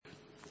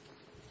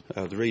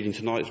The reading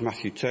tonight is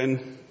Matthew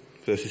 10,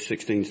 verses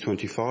 16 to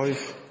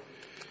 25.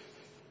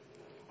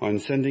 I am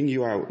sending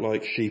you out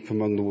like sheep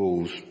among the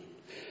wolves.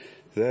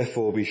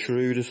 Therefore be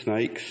shrewd as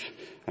snakes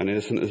and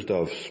innocent as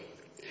doves.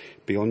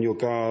 Be on your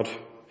guard.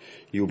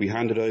 You will be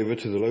handed over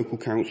to the local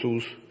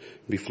councils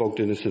and be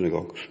flogged in the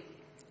synagogues.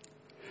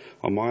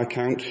 On my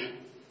account,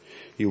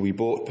 you will be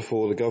brought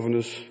before the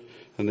governors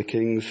and the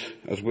kings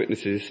as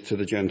witnesses to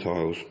the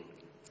Gentiles.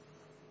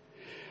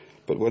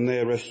 But when they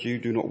arrest you,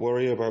 do not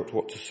worry about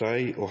what to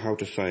say or how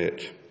to say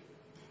it.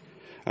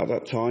 At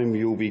that time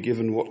you will be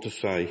given what to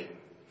say,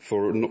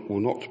 for it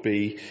will not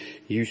be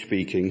you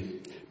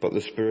speaking, but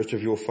the Spirit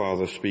of your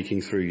Father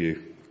speaking through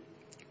you.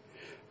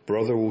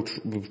 Brother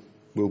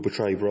will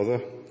betray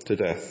brother to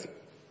death,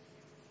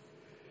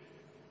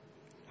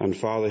 and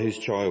father his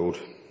child.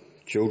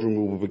 Children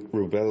will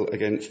rebel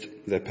against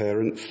their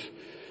parents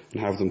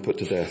and have them put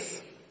to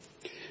death.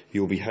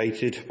 You will be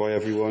hated by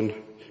everyone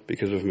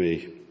because of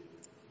me.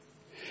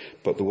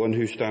 But the one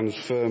who stands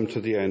firm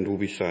to the end will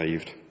be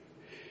saved.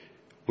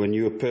 When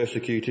you are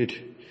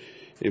persecuted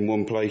in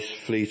one place,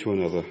 flee to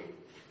another.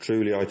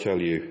 Truly I tell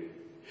you,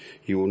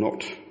 you will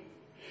not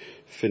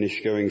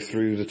finish going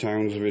through the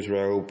towns of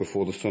Israel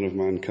before the Son of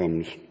Man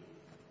comes.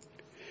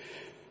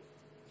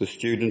 The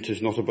student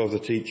is not above the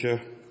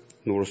teacher,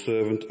 nor a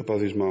servant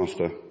above his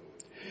master.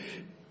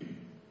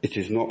 It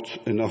is not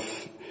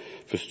enough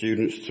for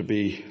students to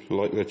be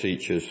like their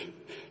teachers,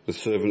 the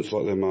servants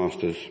like their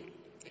masters.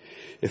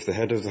 If the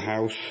head of the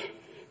house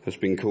has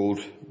been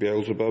called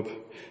Beelzebub,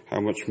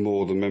 how much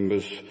more the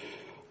members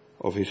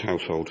of his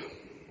household?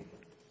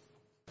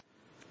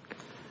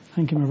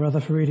 Thank you, my brother,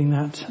 for reading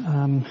that.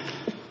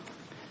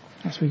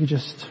 Perhaps we could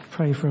just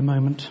pray for a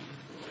moment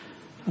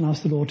and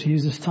ask the Lord to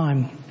use this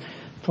time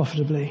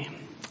profitably.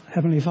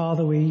 Heavenly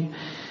Father, we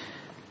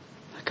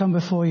come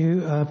before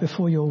you,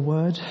 before your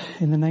word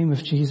in the name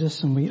of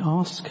Jesus, and we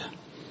ask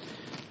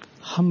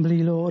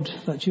humbly, Lord,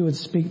 that you would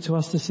speak to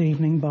us this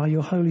evening by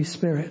your Holy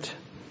Spirit,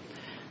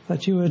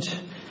 that you would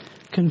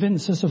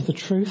convince us of the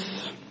truth,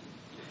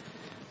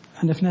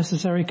 and if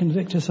necessary,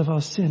 convict us of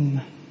our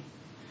sin.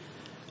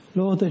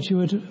 Lord, that you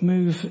would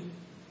move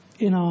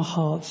in our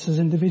hearts as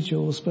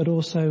individuals, but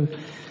also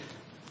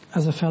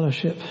as a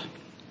fellowship.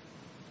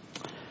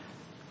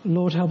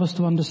 Lord, help us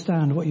to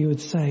understand what you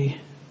would say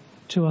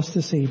to us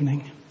this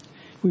evening.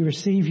 We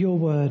receive your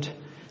word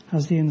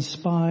as the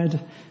inspired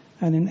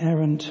and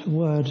inerrant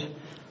word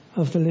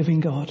of the living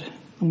God,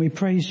 and we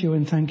praise you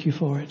and thank you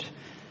for it.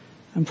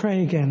 And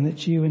pray again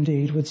that you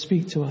indeed would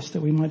speak to us,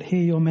 that we might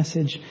hear your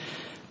message,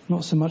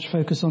 not so much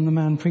focus on the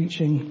man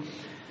preaching,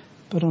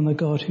 but on the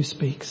God who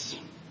speaks.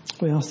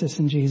 We ask this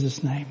in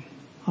Jesus' name.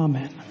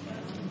 Amen.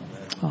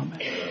 Amen.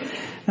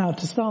 Now,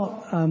 to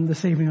start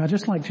this evening, I'd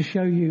just like to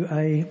show you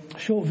a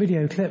short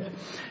video clip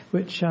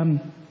which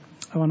one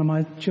of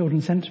my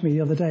children sent to me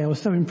the other day. I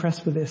was so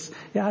impressed with this.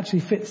 It actually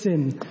fits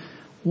in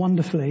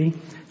wonderfully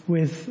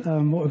with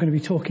what we're going to be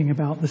talking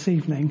about this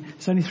evening.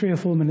 It's only 3 or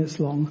 4 minutes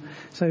long,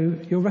 so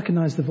you'll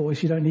recognise the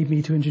voice. You don't need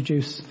me to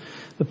introduce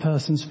the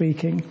person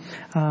speaking.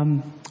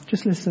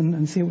 Just listen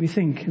and see what we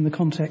think in the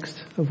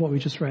context of what we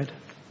just read.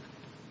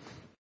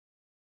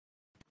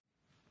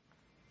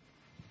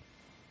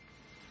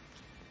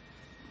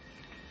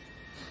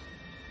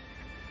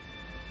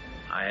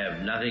 I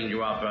have nothing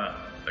to offer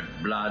but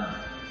blood,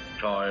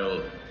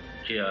 toil,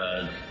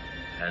 tears,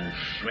 and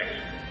sweat.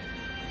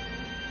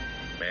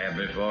 We have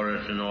before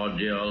us an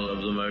ordeal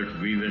of the most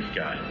grievous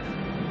kind.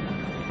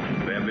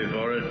 We have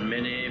before us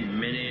many,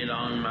 many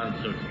long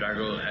months of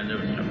struggle and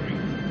of suffering.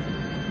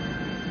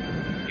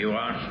 You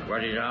ask,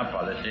 what is our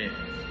policy?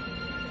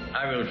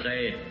 I will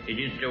say, it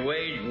is to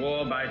wage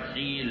war by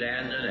sea,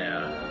 land, and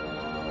air,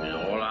 with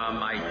all our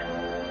might,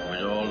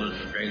 with all the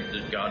strength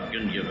that God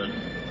can give us,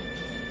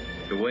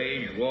 to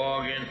wage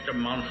war against a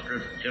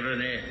monstrous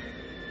tyranny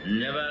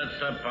never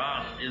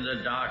surpassed in the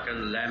dark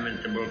and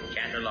lamentable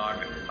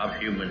catalogue of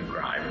human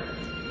crime.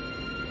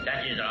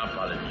 That is our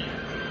policy.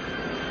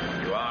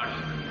 You ask,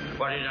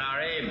 what is our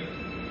aim?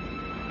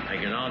 I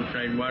can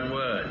answer in one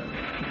word: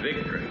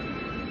 victory.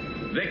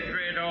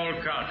 Victory at all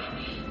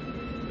costs.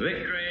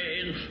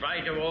 Victory in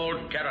spite of all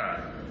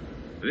terror.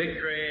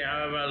 Victory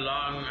however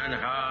long and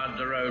hard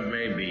the road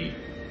may be.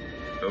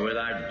 For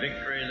without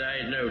victory there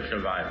is no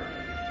survival.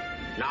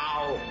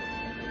 Now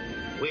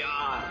we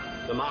are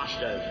the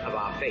masters of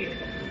our fate.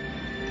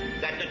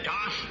 That the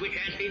task which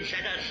has been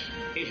set us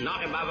is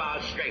not above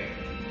our strength.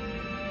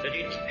 That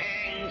its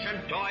pangs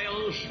and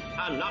toils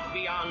are not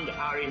beyond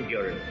our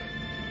endurance.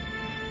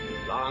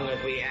 As long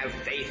as we have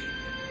faith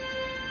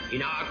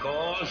in our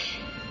cause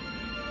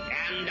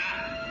and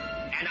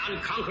an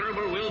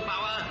unconquerable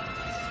willpower,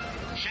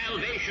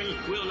 salvation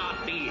will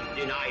not be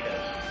denied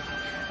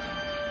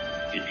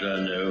us.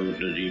 Hitler knows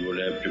that he will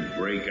have to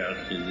break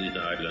us in this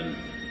island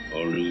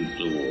or lose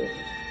the war.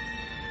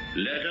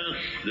 Let us,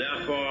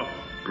 therefore,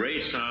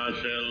 brace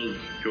ourselves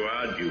to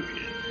our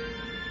duties,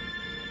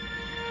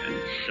 and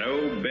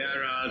so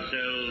bear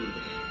ourselves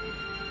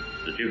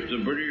that if the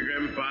British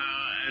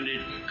Empire and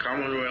its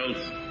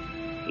Commonwealth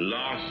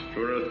last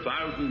for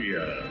 1,000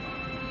 years,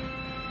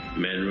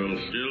 men will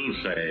still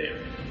say,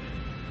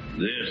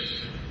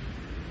 "This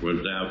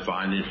was their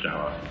finest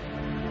hour."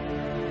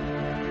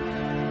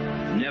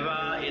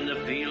 Never in the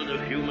field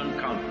of human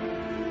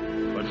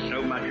conflict was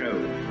so much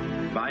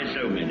owed by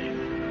so many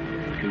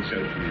to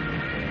so few.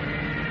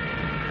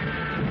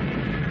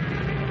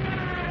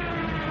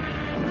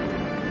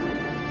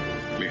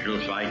 We shall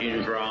fight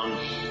in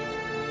France.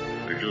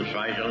 We shall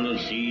fight on the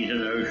seas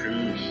and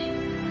oceans.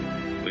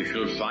 We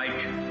shall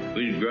fight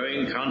with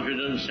growing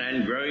confidence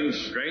and growing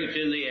strength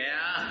in the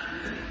air.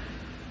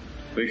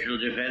 We shall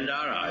defend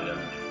our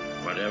island,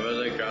 whatever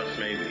the cost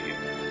may be.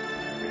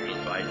 We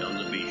shall fight on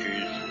the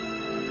beaches.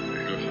 We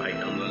shall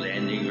fight on the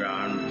landing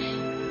grounds.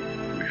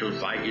 We shall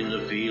fight in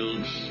the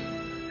fields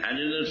and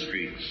in the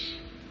streets.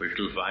 We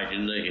shall fight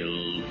in the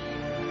hills.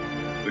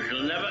 We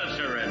shall never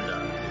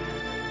surrender.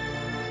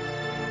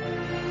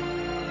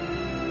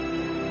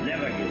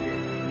 Never give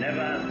in.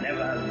 Never,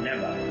 never,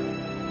 never.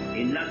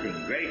 In nothing,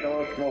 great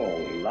or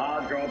small,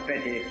 large or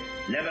petty,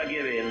 never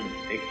give in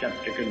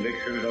except to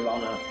convictions of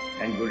honor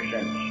and good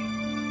sense.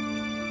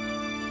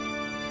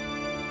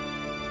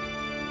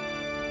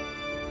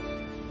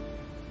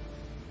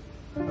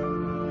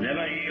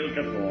 Never yield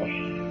to force.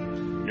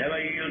 Never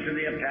yield to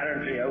the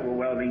apparently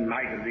overwhelming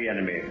might of the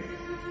enemy.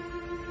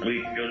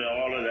 We stood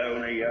all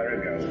alone a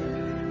year ago,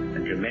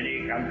 and to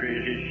many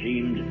countries it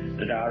seemed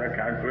that our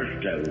account was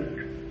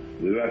closed.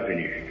 We were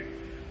finished.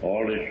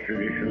 All this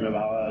tradition of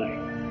ours,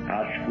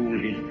 our school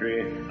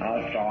history,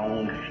 our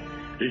songs,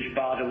 this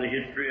part of the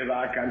history of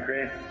our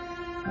country,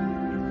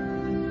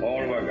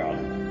 all were gone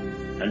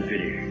and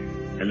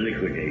finished and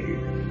liquidated.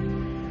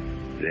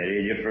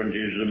 Very different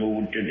is the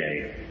mood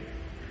today.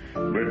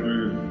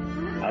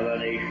 Britain, other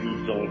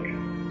nations thought,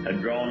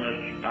 had drawn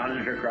a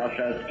sponge across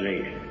her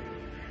slate,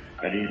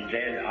 but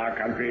instead our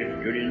country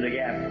stood in the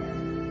gap.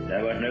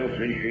 There was no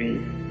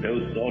flinching,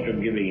 no thought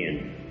of giving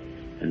in.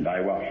 And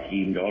by what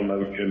seemed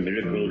almost a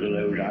miracle to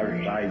those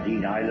outside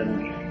these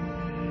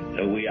islands,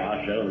 though we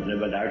ourselves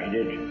never doubted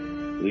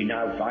it, we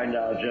now find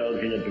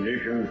ourselves in a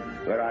position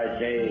where I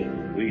say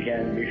we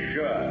can be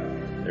sure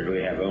that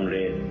we have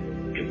only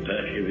to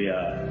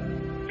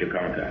persevere to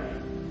conquer.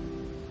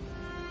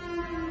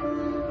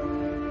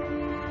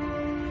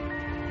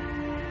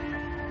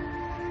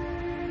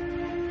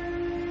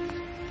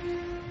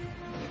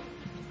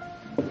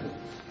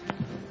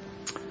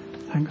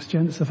 Thanks,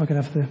 gents. If I could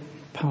have the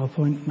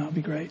PowerPoint, that would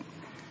be great.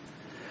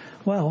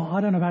 Well,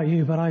 I don't know about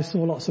you, but I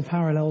saw lots of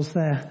parallels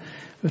there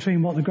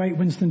between what the great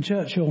Winston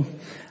Churchill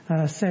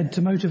said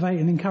to motivate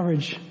and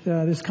encourage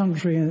this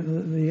country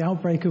in the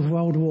outbreak of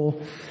World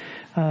War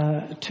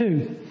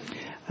II.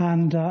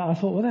 And I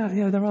thought,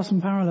 well, there are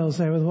some parallels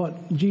there with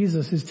what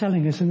Jesus is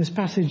telling us in this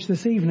passage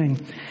this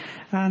evening.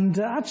 And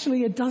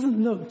actually, it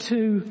doesn't look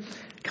too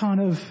kind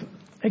of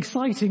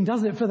exciting,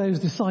 does it, for those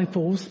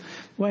disciples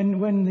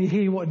when they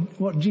hear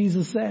what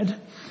Jesus said,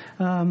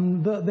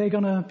 that they're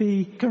going to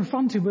be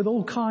confronted with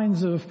all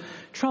kinds of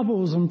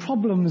troubles and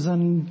problems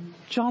and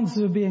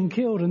chances of being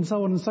killed and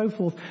so on and so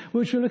forth,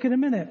 which we'll look at in a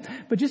minute.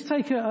 But just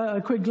take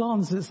a quick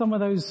glance at some of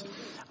those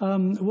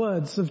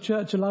words of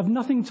Churchill. I've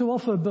nothing to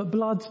offer but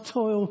blood,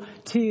 toil,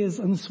 tears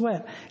and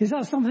sweat. Is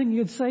that something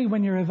you'd say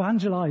when you're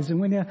evangelizing,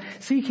 when you're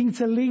seeking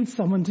to lead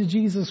someone to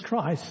Jesus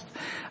Christ?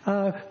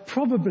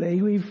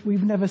 Probably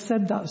we've never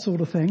said that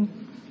sort of thing,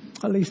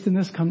 at least in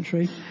this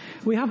country.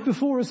 We have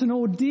before us an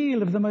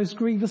ordeal of the most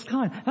grievous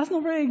kind. That's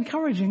not very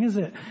encouraging, is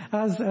it?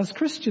 As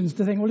Christians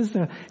to think, well, is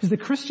the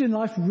Christian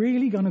life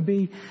really going to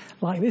be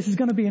like this? Is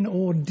going to be an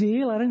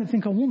ordeal? I don't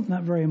think I want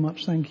that very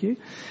much, thank you.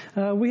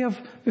 We have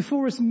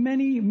before us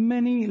many,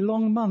 many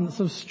long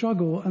months of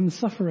struggle and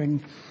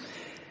suffering.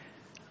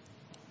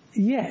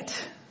 Yet,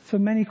 for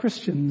many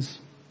Christians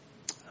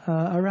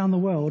around the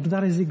world,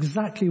 that is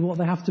exactly what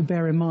they have to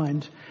bear in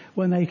mind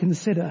when they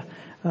consider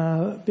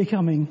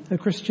becoming a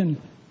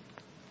Christian.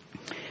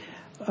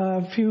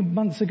 A few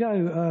months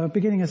ago,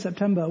 beginning of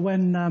September,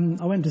 when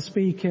I went to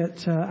speak at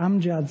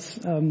Amjad's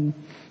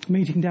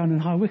meeting down in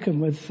High Wycombe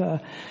with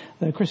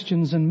the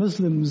Christians and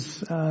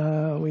Muslims,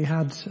 we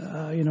had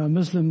a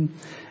Muslim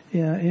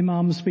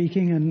imam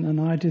speaking,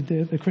 and I did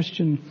the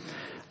Christian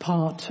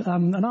part.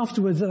 And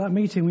afterwards at that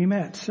meeting, we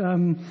met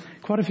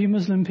quite a few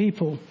Muslim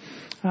people.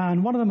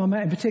 And one of them I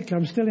met in particular,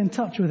 I'm still in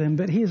touch with him,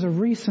 but he is a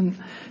recent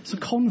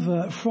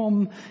convert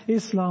from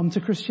Islam to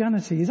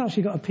Christianity. He's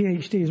actually got a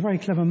PhD, he's a very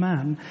clever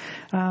man.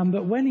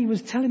 But when he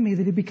was telling me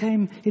that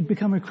he'd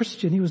become a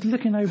Christian, he was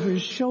looking over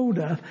his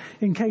shoulder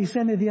in case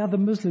any of the other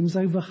Muslims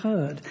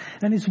overheard.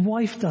 And his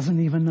wife doesn't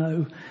even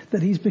know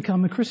that he's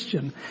become a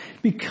Christian,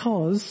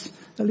 because,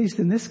 at least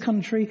in this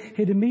country,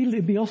 he'd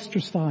immediately be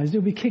ostracized.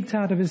 He'll be kicked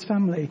out of his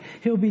family.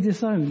 He'll be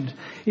disowned.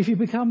 If you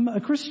become a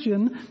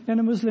Christian in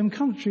a Muslim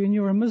country and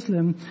you're a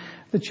Muslim,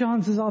 the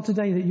chances are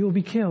today that you'll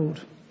be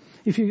killed.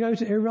 If you go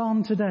to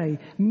Iran today,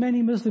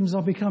 many Muslims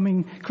are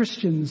becoming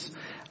Christians.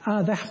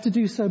 They have to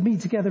do so, meet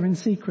together in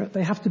secret.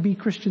 They have to be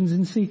Christians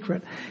in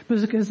secret,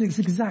 because it's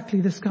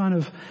exactly this kind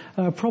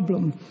of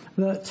problem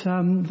that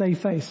they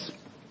face.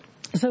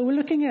 So we're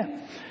looking at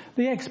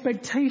the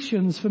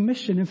expectations for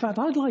mission. In fact,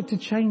 I'd like to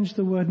change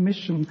the word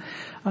mission,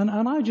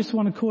 and I just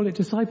want to call it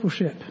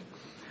discipleship.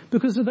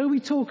 Because although we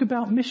talk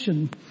about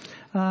mission,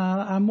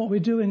 and what we're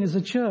doing as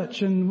a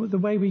church and the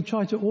way we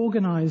try to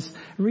organize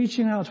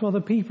reaching out to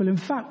other people, in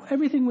fact,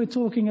 everything we're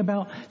talking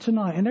about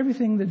tonight and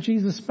everything that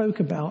Jesus spoke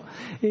about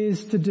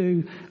is to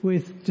do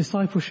with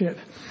discipleship.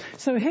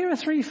 So here are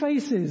three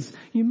faces.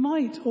 You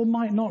might or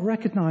might not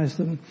recognize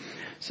them.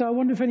 So I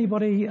wonder if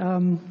anybody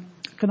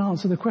can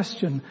answer the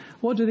question,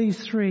 what do these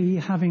three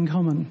have in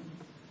common?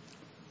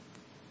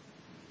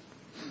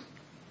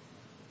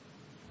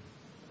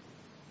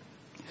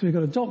 So we've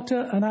got a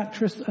doctor, an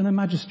actress and a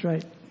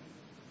magistrate.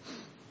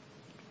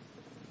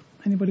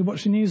 Anybody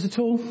watch the news at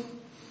all?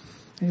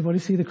 Anybody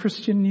see the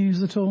Christian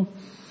news at all?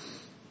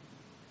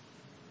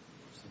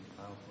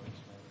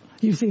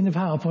 You've seen the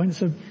PowerPoint,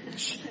 so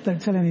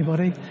don't tell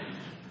anybody.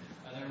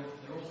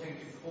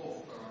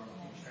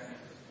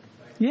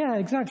 Yeah,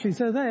 exactly.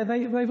 So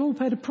they've all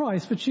paid a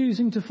price for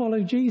choosing to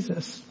follow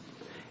Jesus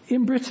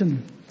in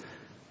Britain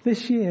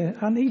this year,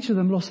 and each of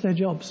them lost their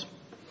jobs.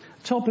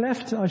 Top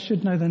left, I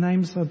should know their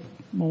names.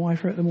 My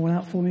wife wrote them all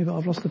out for me, but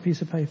I've lost the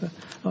piece of paper.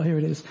 Oh, here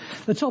it is.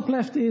 The top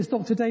left is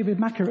Dr. David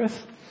Macareth.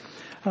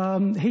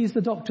 He's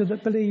the doctor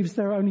that believes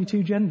there are only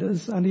two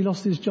genders, and he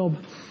lost his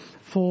job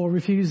for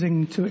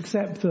refusing to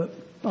accept that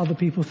other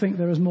people think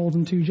there is more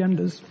than two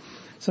genders.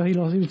 So he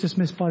was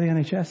dismissed by the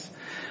NHS.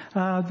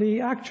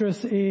 The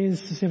actress is,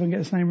 let's see if I can get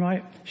this name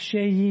right,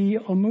 Sheyi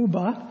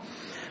Omuba.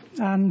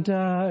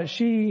 And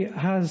she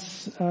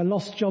has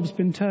lost jobs,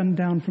 been turned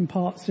down from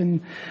parts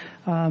in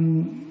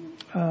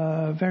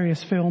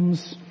various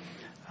films.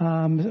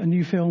 A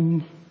new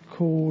film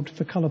called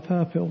The Colour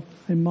Purple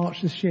in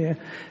March this year,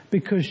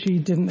 because she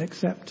didn't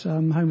accept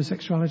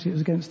homosexuality. It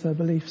was against her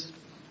beliefs.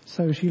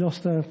 So she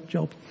lost her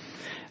job.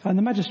 And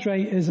the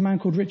magistrate is a man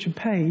called Richard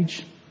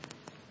Page.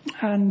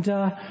 And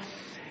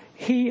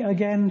he,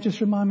 again,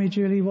 just remind me,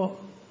 Julie, what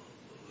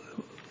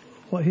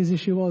his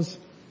issue was.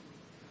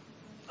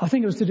 I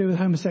think it was to do with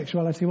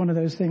homosexuality, one of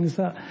those things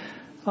that,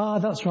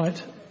 that's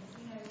right.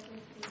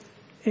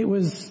 It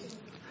was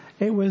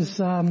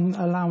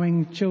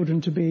allowing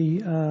children to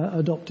be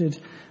adopted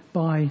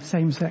by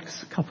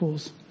same-sex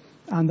couples,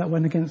 and that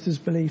went against his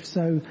belief.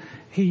 So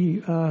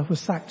he was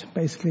sacked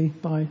basically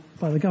by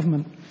the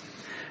government.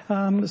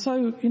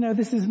 So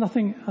this is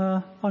nothing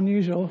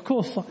unusual. Of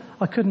course,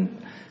 I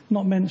couldn't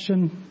not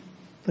mention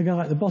the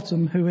guy at the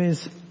bottom, who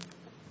is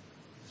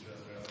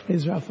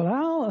Israel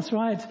Folau. That's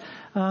right.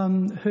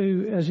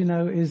 Who, as you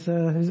know, is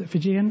it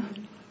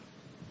Fijian?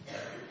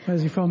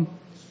 Where's he from?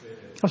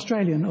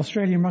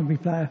 Australian rugby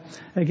player,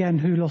 again,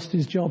 who lost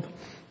his job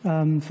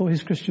for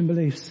his Christian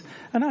beliefs.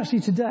 And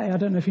actually today, I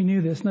don't know if you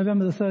knew this,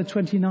 November the 3rd,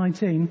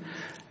 2019,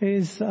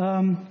 is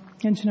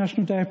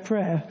International Day of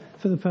Prayer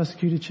for the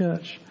Persecuted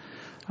Church.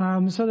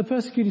 So the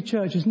persecuted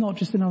church is not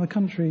just in other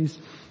countries,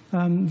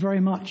 very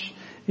much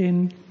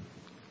in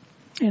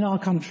our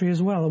country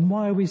as well. And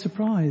why are we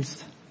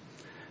surprised?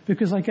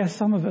 Because I guess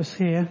some of us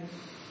here,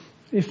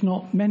 if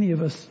not many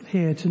of us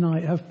here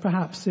tonight, have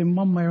perhaps in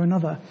one way or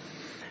another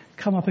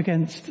come up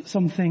against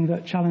something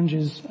that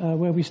challenges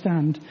where we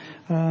stand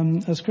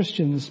as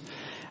Christians.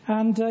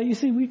 And you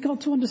see, we've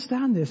got to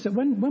understand this, that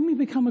when we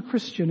become a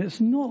Christian,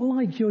 it's not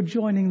like you're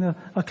joining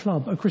a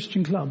club, a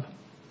Christian club.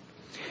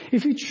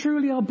 If you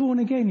truly are born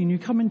again and you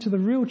come into the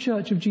real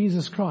church of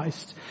Jesus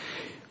Christ,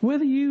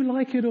 whether you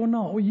like it or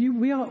not,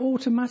 we are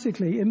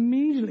automatically,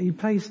 immediately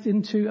placed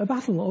into a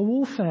battle, a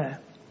warfare.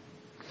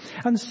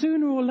 And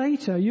sooner or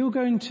later, you're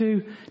going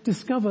to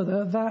discover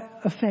that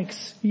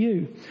affects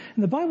you.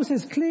 And the Bible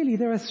says clearly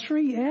there are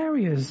three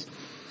areas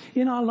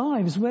in our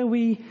lives where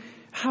we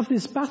have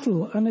this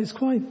battle, and it's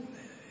quite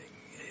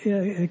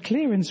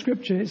clear in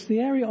Scripture. It's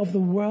the area of the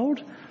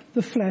world,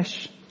 the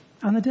flesh,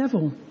 and the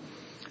devil.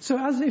 So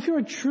if you're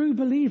a true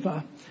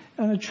believer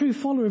and a true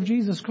follower of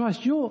Jesus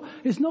Christ,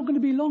 it's not going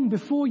to be long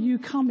before you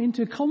come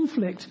into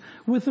conflict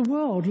with the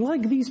world,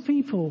 like these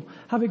people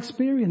have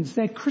experienced.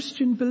 Their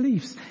Christian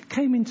beliefs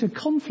came into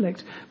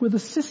conflict with the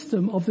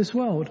system of this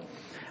world.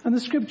 And the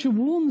Scripture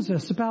warns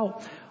us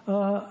about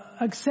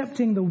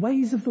accepting the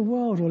ways of the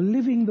world or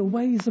living the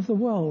ways of the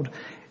world.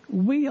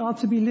 We are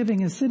to be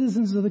living as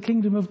citizens of the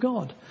kingdom of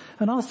God.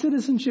 And our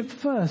citizenship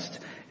first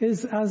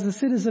is as a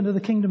citizen of the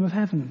kingdom of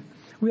heaven.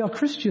 We are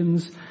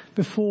Christians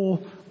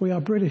before we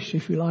are British,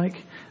 if you like.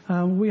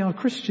 We are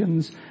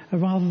Christians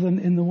rather than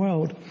in the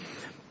world.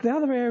 The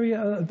other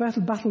area,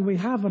 battle we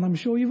have, and I'm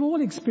sure you've all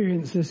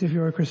experienced this if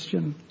you're a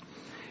Christian,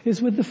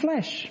 is with the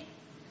flesh.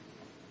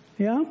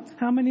 Yeah?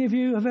 How many of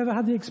you have ever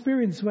had the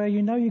experience where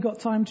you know you've got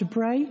time to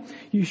pray,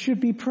 you should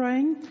be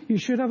praying, you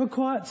should have a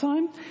quiet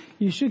time,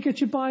 you should get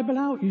your Bible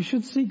out, you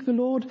should seek the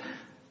Lord,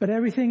 but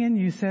everything in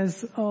you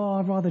says,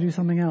 I'd rather do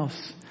something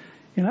else.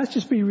 Let's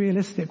just be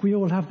realistic. We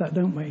all have that,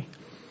 don't we?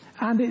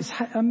 And it's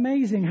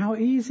amazing how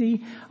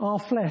easy our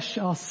flesh,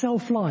 our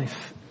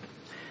self-life,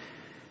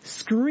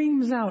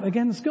 screams out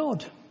against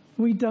God.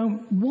 We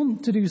don't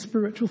want to do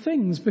spiritual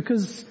things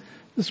because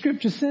the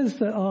Scripture says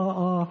that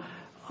our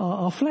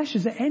our flesh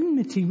is at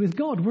enmity with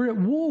God. We're at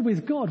war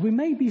with God. We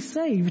may be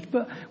saved,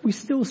 but we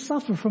still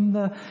suffer from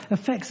the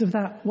effects of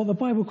that, what the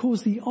Bible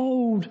calls the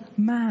old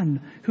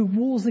man who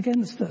wars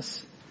against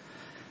us.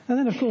 And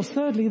then, of course,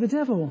 thirdly, the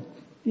devil.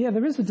 Yeah,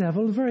 there is a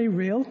devil, very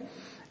real.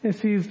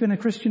 If you've been a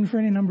Christian for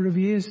any number of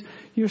years,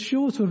 you're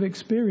sure to have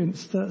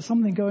experienced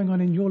something going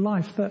on in your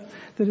life that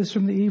is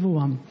from the evil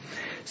one.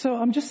 So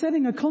I'm just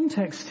setting a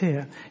context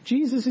here.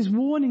 Jesus is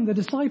warning the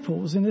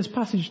disciples in this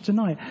passage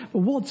tonight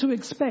of what to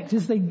expect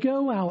as they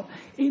go out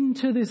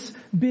into this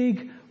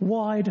big,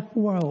 wide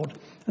world.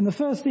 And the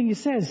first thing he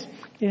says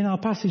in our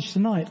passage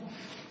tonight,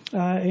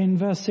 in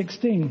verse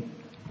 16,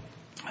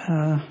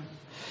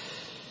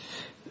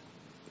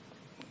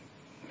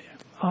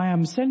 I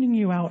am sending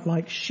you out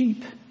like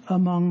sheep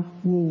among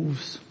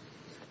wolves.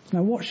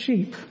 Now, what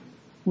sheep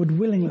would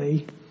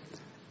willingly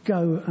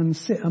go and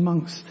sit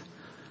amongst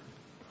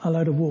a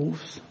load of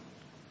wolves?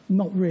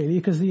 Not really,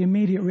 because the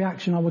immediate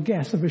reaction, I would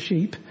guess, of a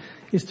sheep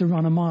is to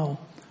run a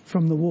mile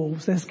from the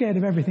wolves. They're scared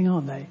of everything,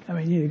 aren't they? I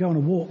mean, you go on a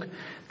walk,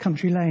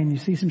 country lane, you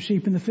see some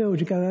sheep in the field,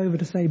 you go over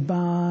to say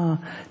ba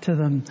to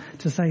them,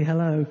 to say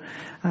hello.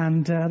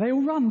 And they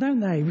all run, don't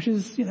they? Which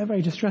is,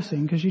 very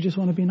distressing because you just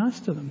want to be nice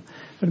to them.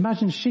 But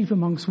imagine sheep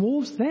amongst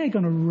wolves, they're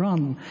going to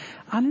run.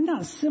 And in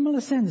that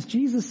similar sense,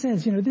 Jesus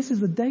says, this is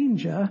the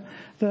danger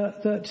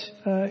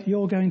that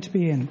you're going to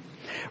be in.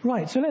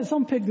 Right, so let's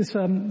unpick this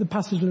the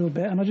passage a little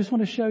bit, and I just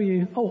want to show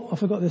you. Oh, I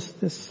forgot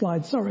this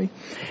slide. Sorry.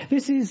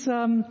 This is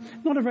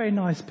not a very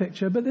nice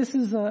picture, but this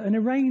is an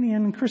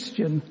Iranian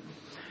Christian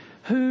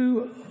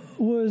who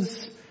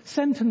was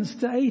sentenced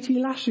to 80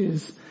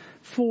 lashes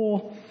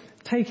for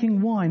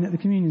taking wine at the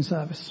communion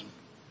service.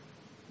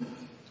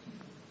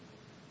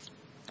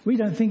 We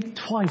don't think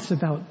twice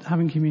about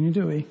having communion,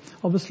 do we?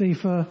 Obviously,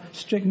 for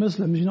strict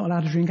Muslims, you're not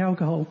allowed to drink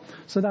alcohol,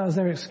 so that was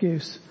their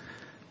excuse.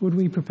 Would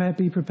we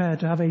be prepared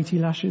to have 80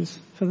 lashes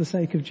for the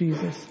sake of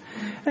Jesus?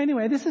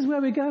 Anyway, this is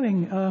where we're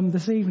going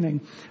this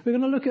evening. We're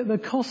going to look at the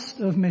cost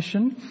of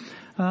mission,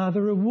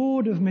 the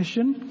reward of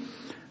mission,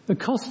 the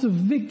cost of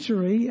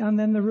victory, and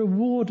then the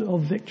reward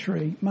of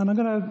victory. And I'm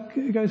going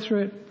to go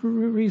through it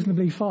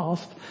reasonably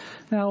fast.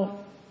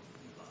 Now,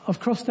 I've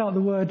crossed out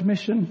the word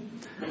mission.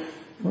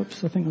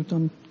 Whoops, I think I've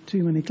done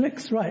too many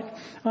clicks. Right.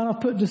 And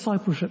I've put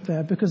discipleship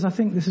there because I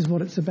think this is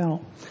what it's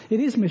about. It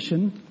is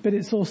mission, but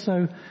it's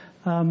also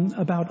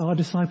about our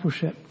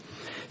discipleship.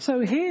 So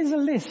here's a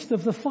list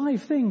of the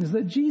 5 things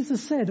that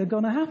Jesus said are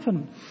going to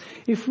happen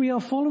if we are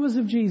followers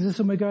of Jesus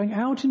and we're going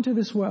out into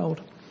this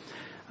world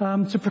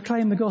to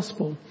proclaim the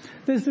gospel.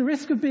 There's the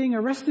risk of being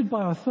arrested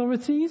by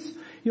authorities.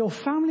 Your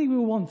family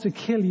will want to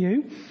kill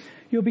you.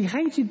 You'll be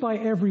hated by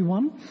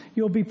everyone.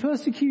 You'll be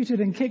persecuted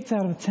and kicked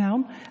out of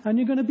town, and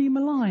you're going to be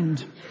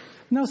maligned.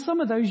 Now, some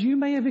of those you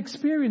may have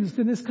experienced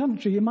in this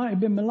country. You might have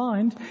been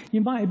maligned.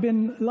 You might have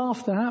been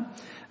laughed at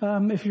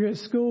if you're at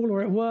school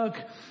or at work.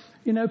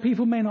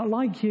 People may not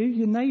like you.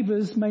 Your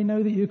neighbours may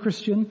know that you're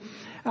Christian,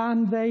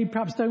 and they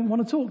perhaps don't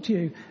want to talk to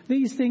you.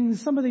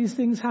 Some of these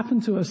things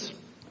happen to us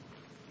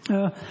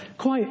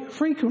quite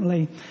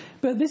frequently.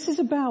 But this is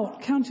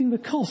about counting the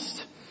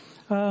cost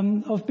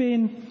of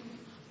being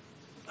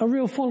a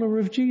real follower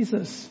of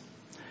Jesus.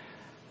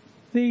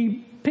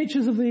 The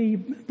pictures of the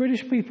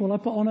British people I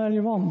put on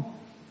earlier on,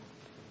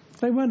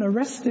 they weren't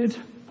arrested,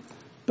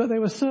 but they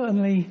were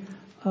certainly,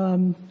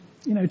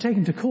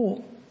 taken to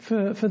court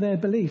for their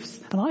beliefs.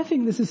 And I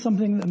think this is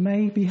something that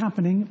may be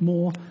happening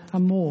more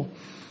and more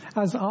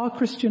as our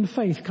Christian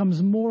faith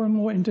comes more and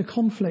more into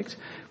conflict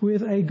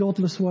with a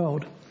godless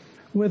world,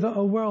 with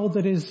a world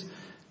that is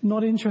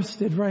not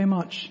interested very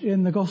much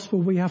in the gospel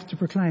we have to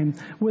proclaim,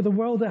 with a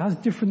world that has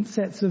different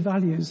sets of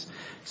values.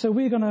 So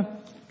we're going to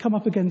come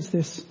up against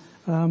this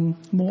more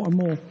and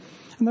more.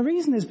 And the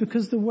reason is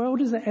because the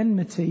world is at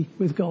enmity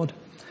with God.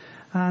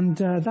 And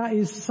that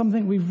is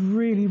something we've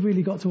really,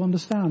 really got to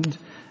understand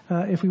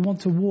if we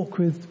want to walk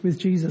with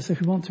Jesus, if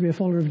we want to be a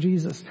follower of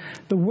Jesus.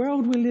 The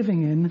world we're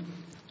living in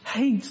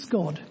hates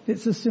God.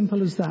 It's as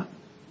simple as that.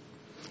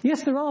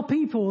 Yes, there are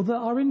people that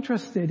are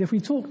interested if we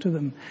talk to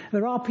them.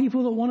 There are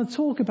people that want to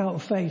talk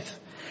about faith.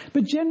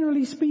 But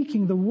generally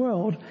speaking, the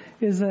world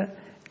is at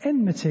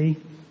enmity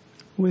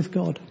with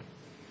God.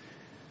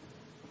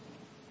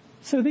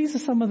 So these are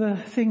some of the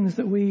things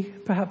that we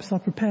perhaps are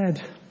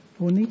prepared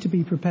or need to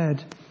be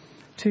prepared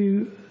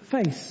to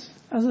face.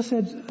 As I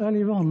said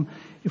earlier on,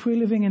 if we're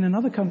living in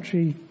another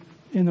country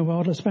in the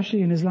world,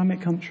 especially an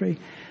Islamic country,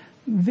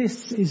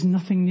 this is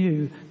nothing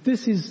new.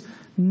 This is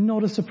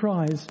not a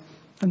surprise.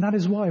 And that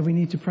is why we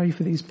need to pray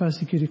for these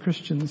persecuted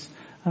Christians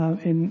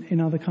in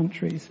other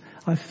countries.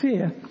 I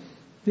fear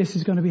this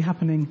is going to be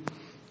happening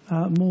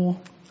more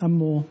and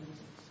more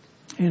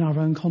in our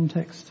own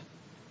context.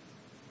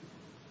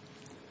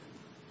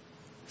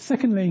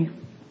 Secondly,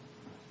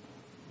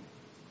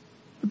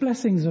 the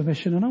blessings of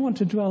mission. And I want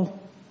to dwell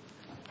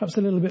perhaps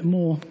a little bit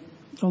more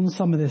on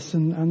some of this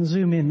and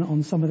zoom in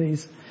on some of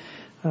these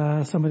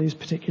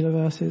particular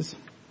verses.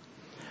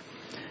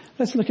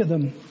 Let's look at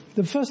them.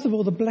 First of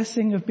all, the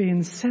blessing of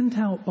being sent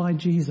out by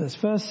Jesus.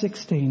 Verse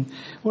 16.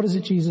 What does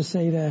Jesus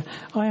say there?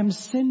 I am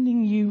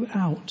sending you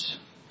out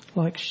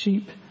like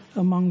sheep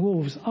among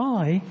wolves.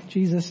 I,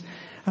 Jesus,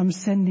 am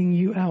sending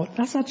you out.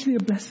 That's actually a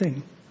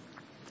blessing.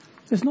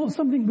 It's not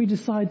something we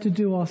decide to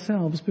do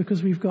ourselves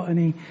because we've got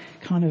any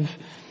kind of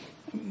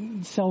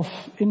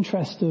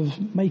self-interest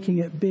of making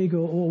it big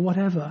or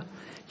whatever.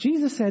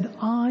 Jesus said,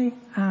 I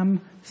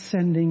am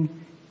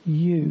sending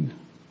you.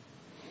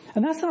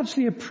 And that's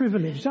actually a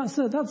privilege. That's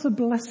a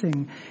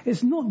blessing.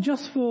 It's not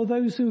just for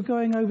those who are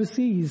going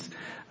overseas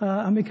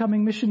and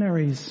becoming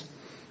missionaries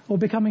or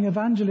becoming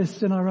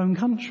evangelists in our own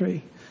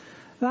country.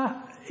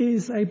 That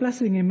is a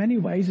blessing in many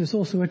ways. It's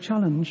also a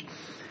challenge.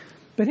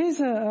 But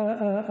here's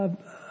a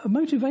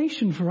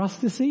motivation for us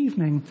this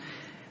evening.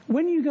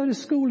 When you go to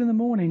school in the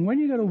morning, when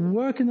you go to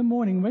work in the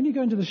morning, when you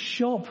go into the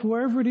shop,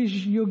 wherever it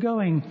is you're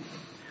going,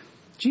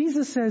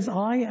 Jesus says,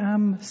 I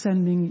am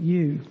sending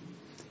you.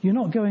 You're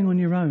not going on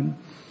your own.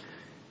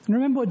 And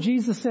remember what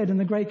Jesus said in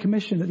the Great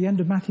Commission at the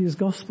end of Matthew's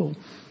Gospel.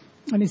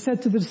 And he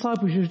said to the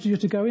disciples, you're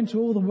to go into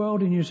all the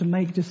world and you're to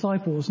make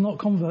disciples, not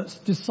converts,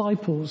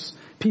 disciples,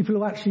 people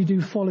who actually do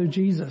follow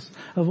Jesus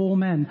of all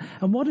men.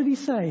 And what did he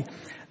say?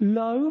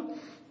 Lo,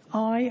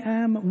 I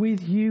am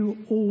with you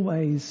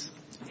always,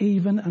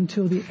 even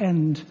until the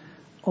end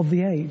of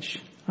the age.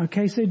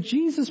 Okay, so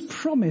Jesus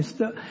promised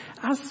that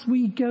as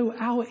we go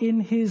out in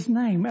his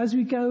name, as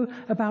we go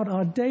about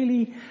our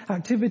daily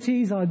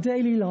activities, our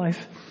daily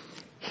life,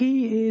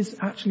 he is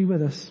actually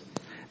with us.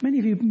 Many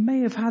of you may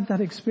have had that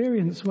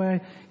experience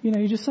where,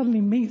 you just suddenly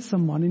meet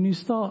someone and you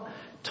start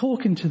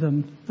talking to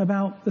them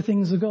about the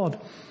things of God.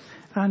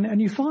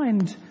 And you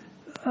find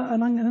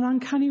an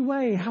uncanny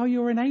way how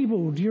you're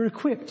enabled, you're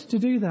equipped to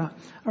do that.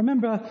 I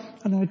remember,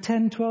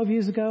 10, 12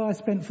 years ago, I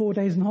spent 4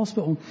 days in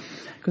hospital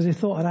because they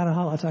thought I'd had a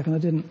heart attack and I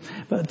didn't.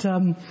 But,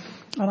 and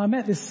I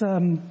met this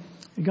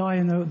guy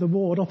in the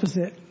ward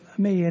opposite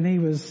me, and he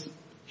was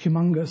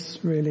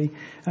humongous, really.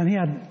 And he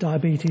had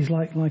diabetes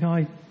like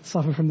I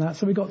suffer from that.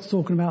 So we got to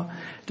talking about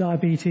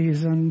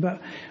diabetes,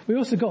 but we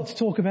also got to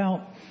talk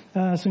about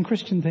some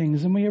Christian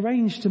things. And we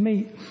arranged to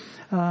meet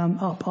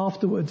up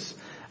afterwards.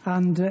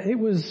 And it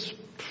was,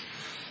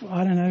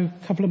 a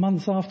couple of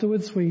months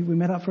afterwards, we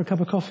met up for a cup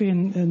of coffee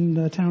in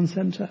the town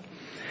centre.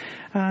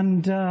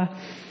 And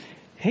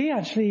he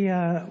actually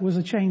was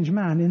a changed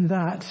man in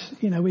that,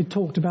 we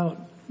talked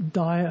about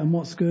diet and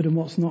what's good and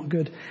what's not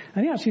good.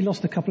 And he actually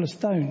lost a couple of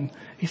stone.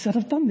 He said,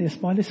 I've done this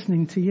by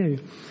listening to you.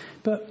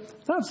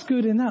 But that's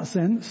good in that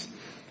sense,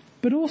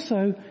 but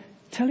also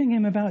telling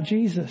him about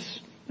Jesus.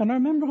 And I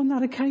remember on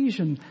that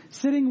occasion,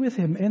 sitting with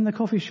him in the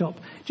coffee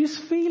shop, just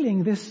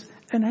feeling this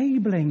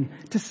enabling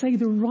to say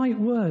the right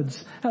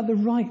words at the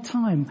right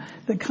time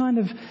that kind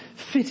of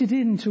fitted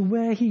into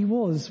where he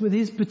was with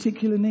his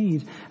particular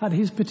need at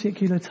his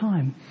particular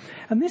time.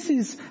 And this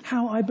is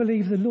how I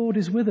believe the Lord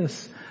is with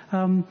us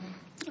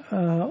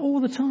all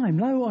the time.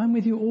 Lo, I'm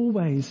with you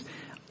always.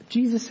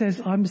 Jesus says,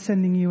 I'm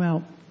sending you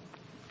out.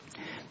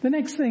 The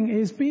next thing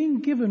is being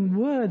given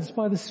words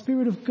by the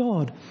Spirit of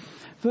God.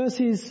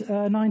 Verses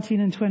 19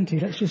 and 20.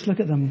 Let's just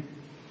look at them.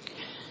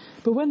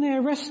 But when they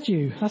arrest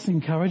you, that's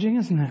encouraging,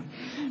 isn't it?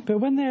 But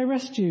when they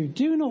arrest you,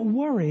 do not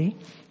worry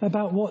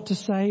about what to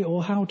say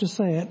or how to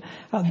say it.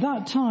 At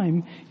that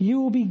time, you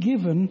will be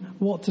given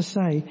what to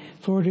say,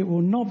 for it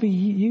will not be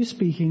you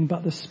speaking,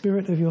 but the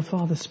Spirit of your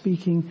Father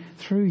speaking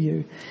through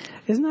you.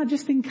 Isn't that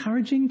just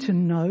encouraging to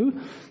know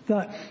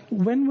that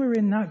when we're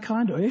in that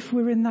if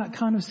we're in that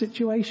kind of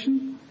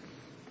situation,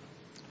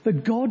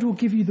 that God will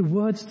give you the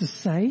words to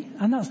say,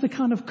 and that's the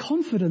kind of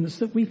confidence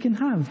that we can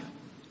have.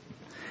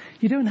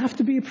 You don't have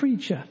to be a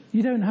preacher.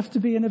 You don't have to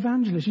be an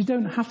evangelist. You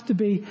don't have to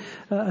be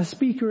a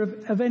speaker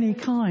of any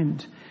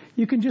kind.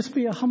 You can just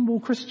be a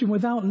humble Christian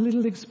without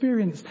little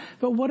experience.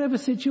 But whatever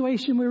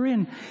situation we're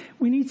in,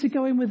 we need to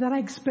go in with that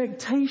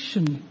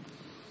expectation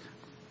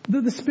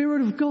that the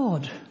Spirit of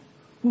God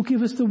will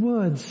give us the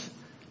words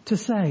to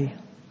say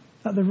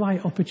at the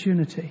right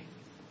opportunity.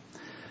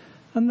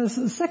 And the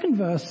second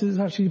verse is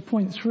actually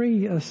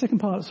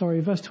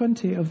verse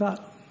 20 of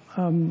that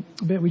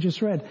bit we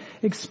just read.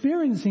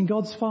 Experiencing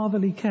God's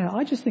fatherly care.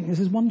 I just think this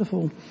is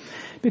wonderful.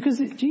 Because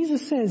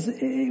Jesus says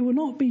it will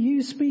not be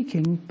you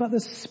speaking, but the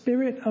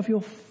Spirit of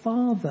your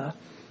Father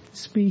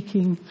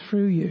speaking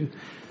through you.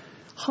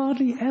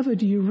 Hardly ever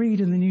do you read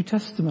in the New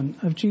Testament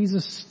of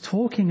Jesus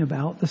talking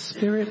about the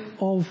Spirit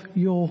of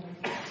your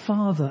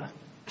Father.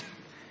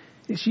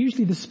 It's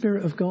usually the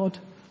Spirit of God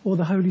or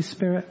the Holy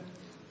Spirit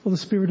or the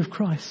Spirit of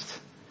Christ.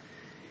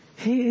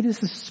 Here it is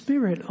the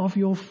Spirit of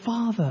your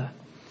Father.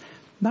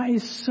 That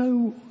is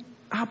so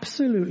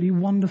absolutely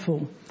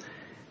wonderful.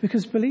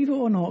 Because believe it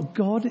or not,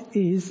 God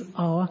is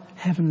our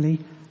Heavenly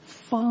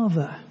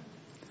Father.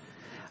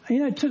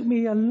 It took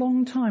me a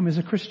long time as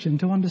a Christian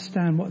to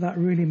understand what that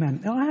really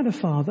meant. Now, I had a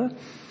father,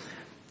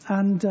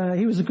 and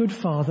he was a good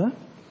father,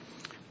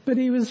 but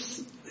he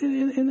was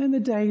in the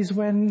days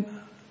when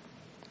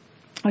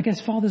I guess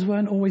fathers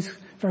weren't always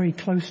very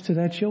close to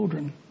their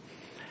children.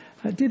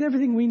 Did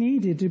everything we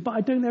needed to, but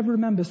I don't ever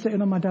remember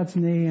sitting on my dad's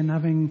knee and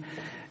having,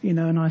 a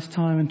nice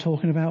time and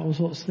talking about all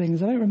sorts of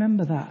things. I don't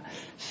remember that.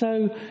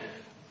 So,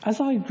 as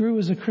I grew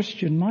as a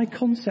Christian, my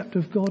concept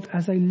of God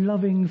as a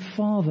loving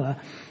Father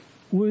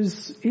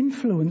was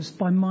influenced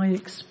by my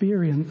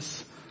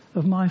experience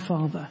of my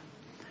Father.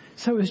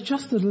 So it was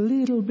just a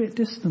little bit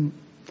distant.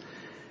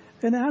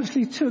 And it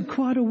actually took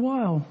quite a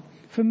while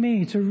for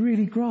me to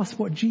really grasp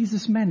what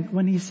Jesus meant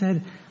when he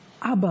said,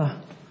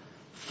 Abba,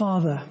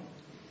 Father.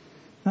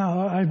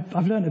 Now,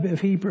 I've learned a bit of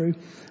Hebrew.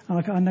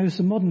 I know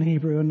some modern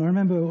Hebrew, and I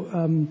remember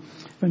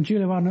when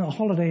Julia went on a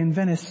holiday in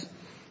Venice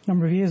a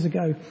number of years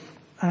ago,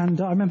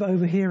 and I remember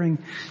overhearing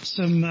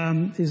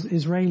some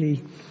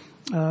Israeli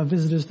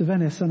visitors to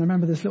Venice, and I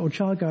remember this little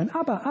child going,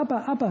 Abba,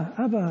 Abba, Abba,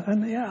 Abba,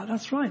 and yeah,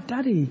 that's right,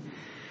 Daddy.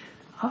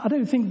 I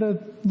don't think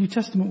the New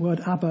Testament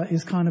word Abba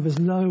is kind of as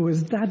low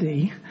as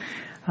Daddy,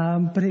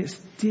 but it's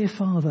dear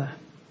Father.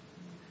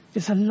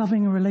 It's a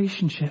loving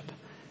relationship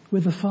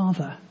with the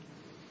Father.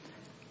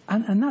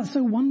 And that's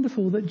so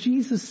wonderful that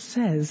Jesus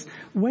says,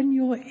 when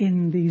you're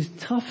in these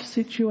tough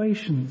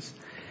situations,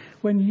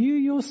 when you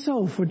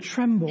yourself would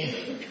tremble,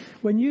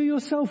 when you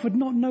yourself would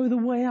not know the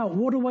way out,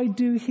 what do I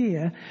do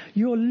here?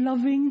 Your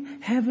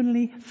loving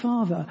Heavenly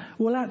Father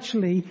will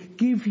actually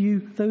give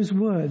you those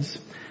words.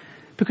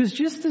 Because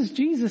just as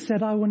Jesus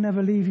said, I will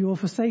never leave you or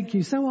forsake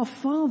you, so our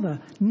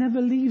Father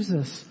never leaves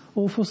us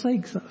or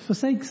forsakes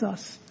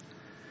us.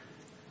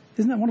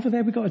 Isn't that wonderful?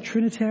 There we've got a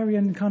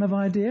Trinitarian kind of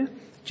idea.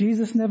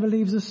 Jesus never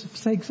leaves us,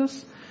 forsakes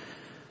us.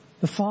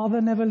 The Father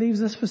never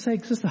leaves us,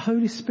 forsakes us. The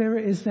Holy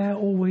Spirit is there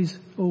always,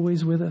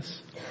 always with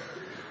us.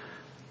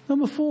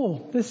 Number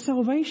 4, there's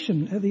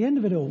salvation at the end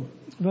of it all.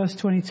 Verse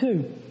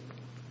 22.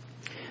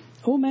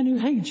 All men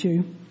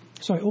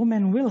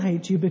will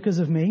hate you because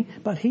of me,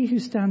 but he who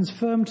stands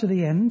firm to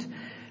the end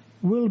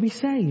will be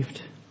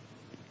saved.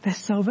 There's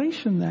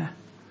salvation there.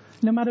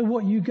 No matter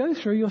what you go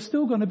through, you're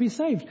still going to be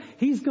saved.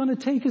 He's going to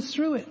take us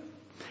through it.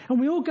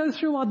 And we all go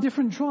through our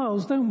different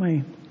trials, don't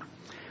we?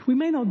 We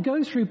may not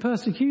go through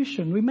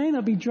persecution. We may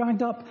not be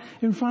dragged up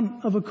in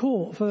front of a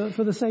court for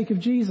the sake of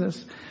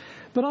Jesus.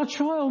 But our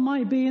trial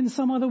might be in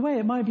some other way.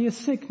 It might be a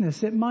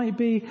sickness. It might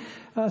be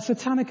a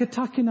satanic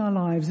attack in our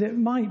lives. It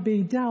might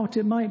be doubt.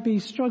 It might be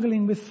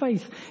struggling with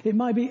faith. It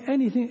might be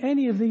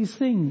any of these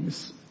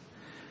things.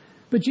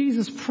 But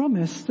Jesus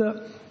promised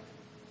that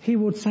he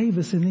would save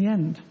us in the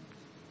end.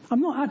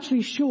 I'm not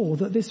actually sure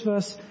that this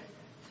verse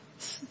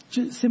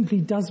simply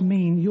does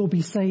mean you'll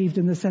be saved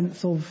in the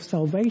sense of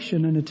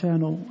salvation and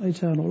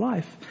eternal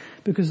life,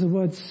 because the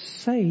word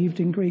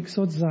saved in Greek,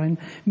 sodzine,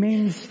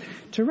 means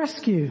to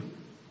rescue.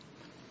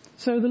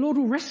 So the Lord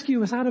will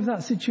rescue us out of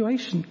that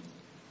situation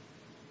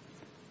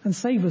and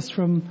save us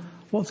from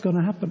what's going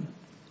to happen.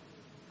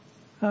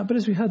 But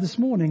as we heard this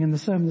morning in the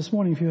sermon this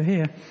morning, if you were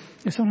here,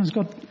 sometimes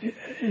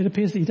it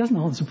appears that he doesn't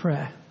answer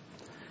prayer.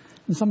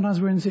 And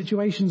sometimes we're in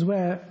situations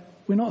where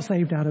we're not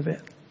saved out of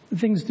it. And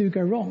things do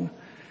go wrong.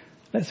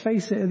 Let's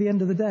face it, at the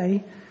end of the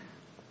day,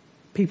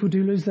 people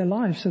do lose their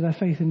lives for their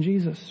faith in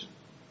Jesus.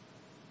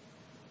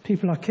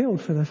 People are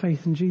killed for their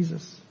faith in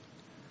Jesus.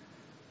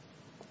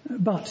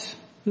 But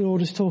the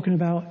Lord is talking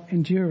about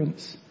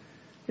endurance.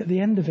 At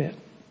the end of it,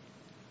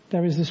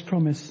 there is this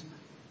promise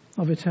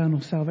of eternal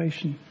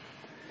salvation.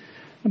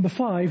 Number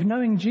 5,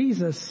 knowing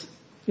Jesus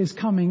is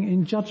coming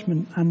in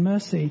judgment and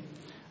mercy.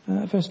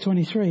 Verse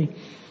 23.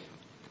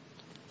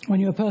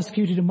 When you are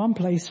persecuted in one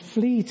place,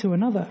 flee to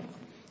another.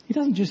 He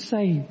doesn't just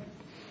say,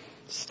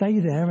 stay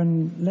there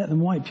and let them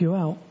wipe you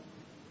out.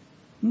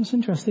 That's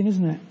interesting,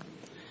 isn't it?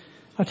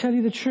 I tell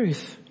you the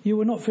truth, you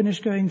will not finish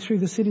going through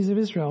the cities of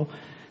Israel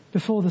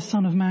before the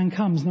Son of Man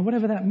comes. Now,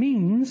 whatever that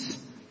means,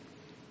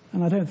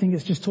 and I don't think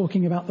it's just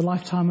talking about the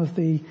lifetime of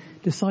the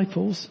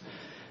disciples,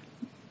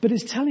 but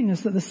it's telling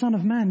us that the Son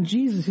of Man,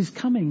 Jesus, is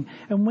coming.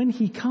 And when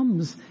he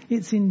comes,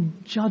 it's in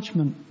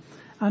judgment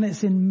and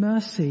it's in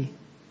mercy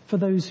for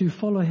those who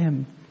follow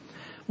him.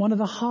 One of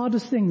the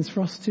hardest things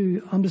for us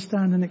to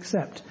understand and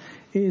accept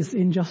is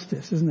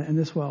injustice, isn't it, in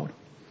this world?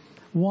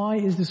 Why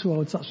is this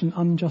world such an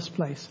unjust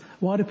place?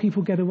 Why do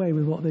people get away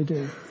with what they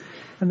do?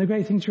 And the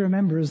great thing to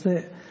remember is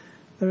that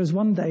there is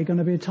one day going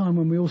to be a time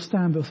when we all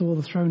stand before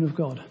the throne of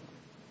God.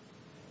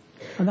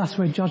 And that's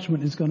where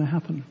judgment is going to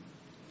happen.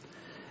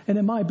 And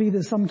it might be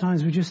that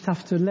sometimes we just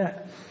have to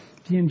let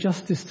the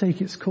injustice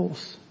take its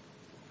course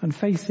and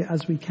face it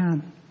as we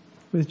can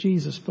with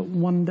Jesus. But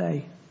one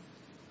day,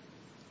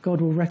 God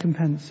will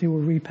recompense, he will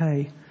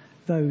repay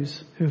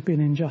those who have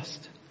been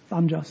unjust.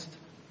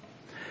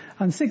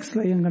 And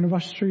sixthly, I'm going to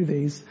rush through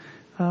these.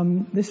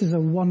 This is a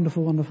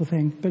wonderful, wonderful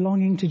thing.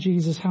 Belonging to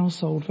Jesus'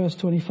 household. Verse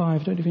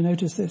 25, I don't know if you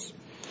noticed this.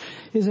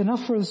 It is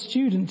enough for a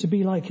student to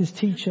be like his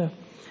teacher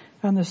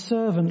and the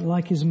servant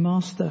like his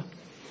master.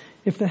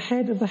 If the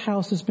head of the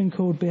house has been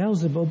called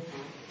Beelzebub,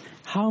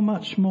 how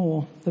much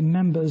more the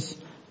members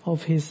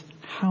of his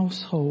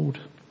household?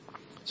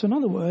 So in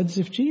other words,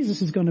 if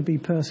Jesus is going to be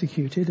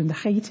persecuted and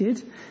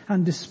hated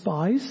and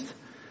despised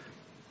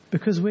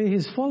because we're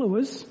his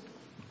followers,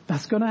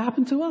 that's going to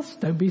happen to us.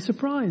 Don't be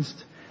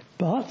surprised.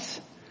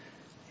 But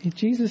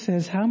Jesus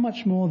says, how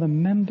much more the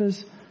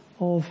members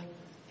of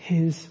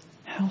his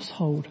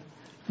household.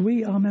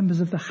 We are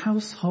members of the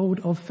household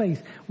of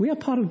faith. We are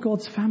part of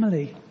God's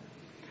family.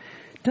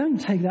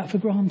 Don't take that for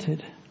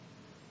granted.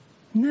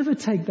 Never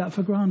take that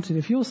for granted.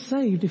 If you're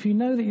saved, if you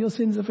know that your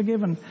sins are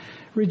forgiven,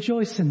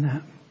 rejoice in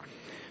that.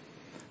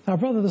 Our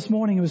brother this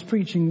morning who was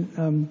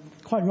preaching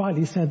quite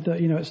rightly said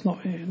that, it's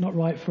not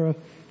right for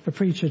a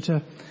preacher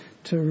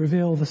to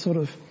reveal the sort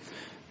of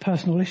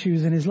personal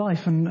issues in his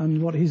life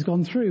and what he's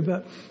gone through.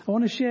 But I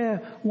want to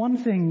share one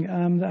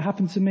thing that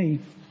happened to me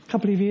a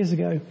couple of years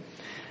ago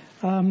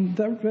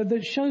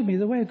that showed me,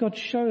 the way of God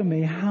showed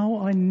me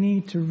how I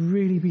need to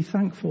really be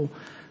thankful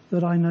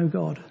that I know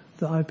God,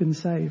 that I've been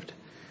saved.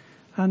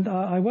 And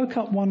I woke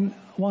up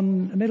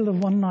middle of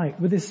one night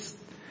with this,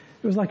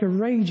 it was like a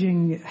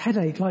raging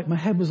headache, like my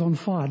head was on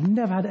fire. I'd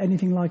never had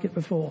anything like it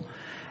before.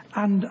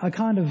 And a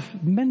kind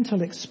of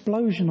mental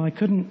explosion. I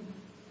couldn't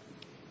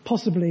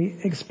possibly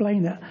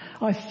explain it.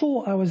 I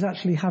thought I was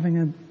actually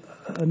having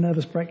a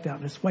nervous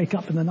breakdown. Just wake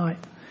up in the night,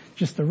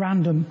 just a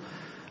random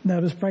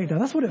nervous breakdown.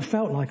 That's what it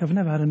felt like. I've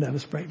never had a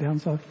nervous breakdown,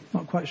 so I'm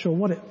not quite sure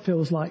what it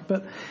feels like.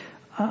 But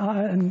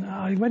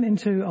I went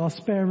into our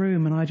spare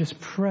room and I just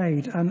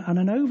prayed, and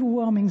an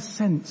overwhelming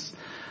sense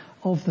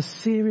of the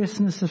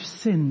seriousness of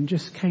sin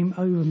just came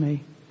over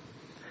me.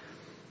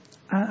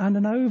 And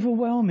an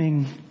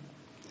overwhelming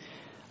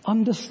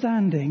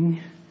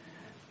understanding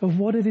of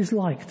what it is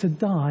like to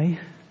die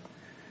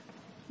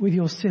with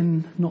your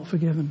sin not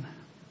forgiven.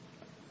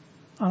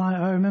 And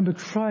I remember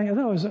crying,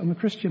 although I'm a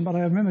Christian, but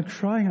I remember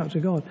crying out to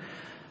God,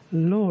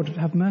 Lord,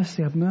 have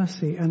mercy, have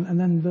mercy. And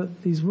then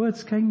these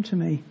words came to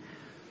me.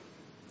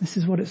 This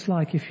is what it's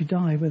like if you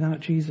die without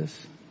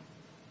Jesus.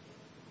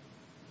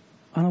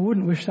 And I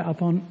wouldn't wish that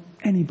upon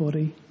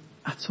anybody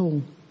at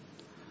all.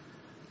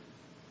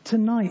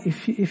 Tonight,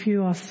 if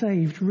you are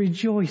saved,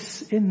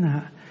 rejoice in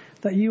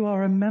that you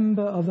are a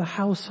member of the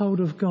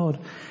household of God.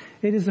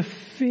 It is a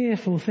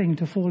fearful thing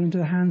to fall into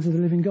the hands of the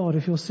living God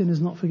if your sin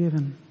is not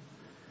forgiven.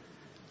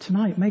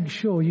 Tonight, make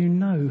sure you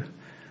know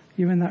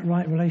you're in that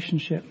right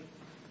relationship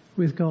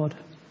with God.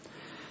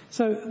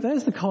 So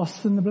there's the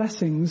costs and the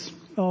blessings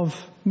of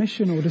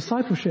mission or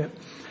discipleship.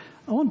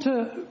 I want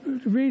to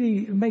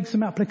really make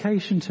some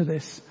application to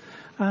this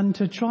and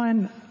to try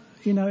and,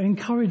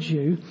 encourage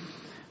you.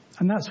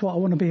 And that's what I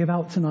want to be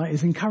about tonight,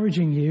 is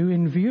encouraging you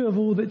in view of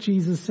all that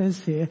Jesus says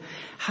here.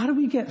 How do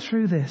we get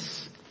through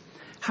this?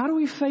 How do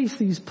we face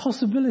these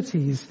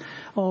possibilities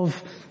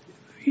of,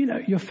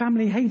 your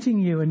family hating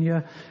you and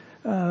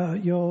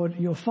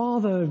your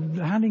father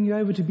handing you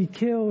over to be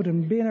killed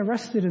and being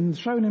arrested and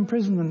thrown in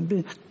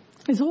prison?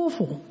 It's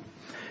awful.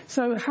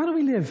 So how do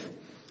we live?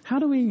 How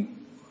do we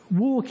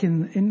walk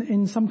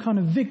in some kind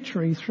of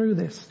victory through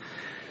this?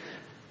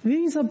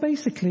 These are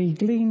basically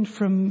gleaned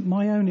from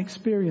my own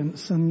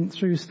experience and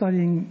through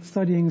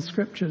studying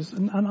scriptures.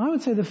 And I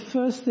would say the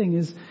first thing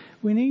is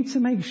we need to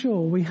make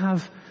sure we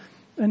have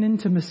an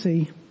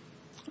intimacy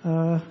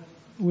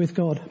with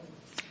God.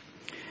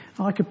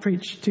 I could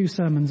preach 2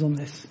 sermons on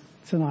this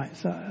tonight,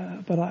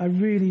 but I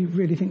really,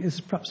 really think this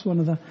is perhaps one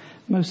of the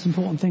most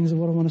important things of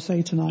what I want to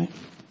say tonight.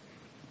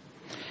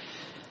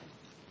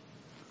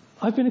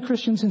 I've been a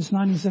Christian since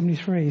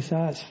 1973, so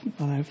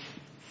that's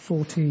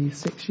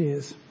 46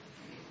 years.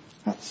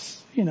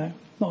 That's,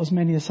 not as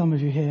many as some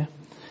of you here.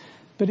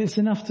 But it's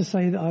enough to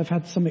say that I've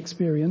had some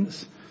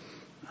experience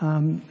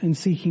in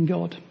seeking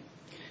God.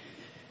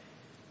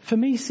 For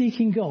me,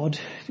 seeking God,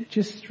 it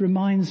just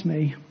reminds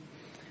me,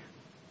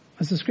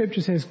 as the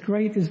scripture says,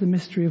 great is the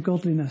mystery of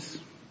godliness.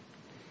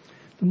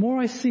 The more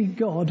I seek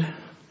God,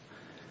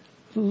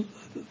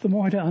 the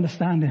more I don't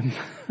understand him.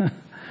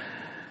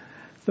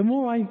 The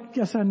more I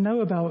guess I know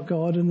about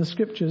God and the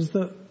scriptures,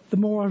 the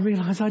more I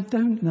realize I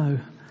don't know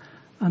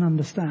and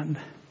understand.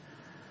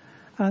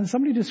 And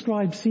somebody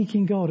described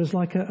seeking God as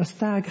like a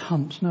stag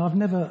hunt. Now, I've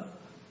never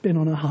been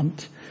on a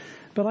hunt,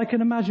 but I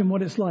can imagine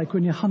what it's like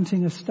when you're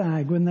hunting a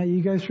stag, when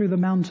you go through the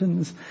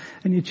mountains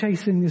and you're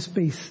chasing this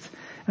beast,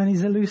 and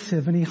he's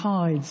elusive and he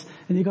hides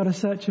and you've got to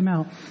search him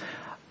out.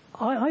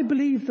 I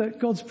believe that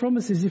God's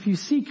promise is, if you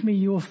seek me,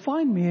 you will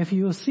find me if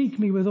you will seek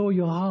me with all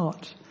your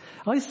heart.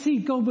 I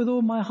seek God with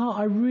all my heart,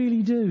 I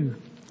really do.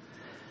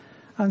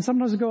 And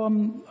sometimes I go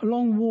on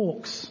long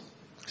walks,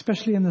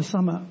 especially in the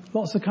summer,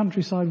 lots of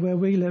countryside where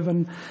we live,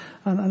 and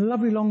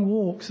lovely long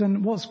walks.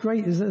 And what's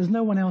great is that there's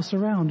no one else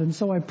around. And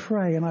so I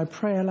pray, and I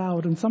pray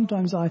aloud. And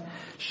sometimes I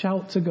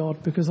shout to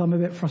God because I'm a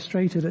bit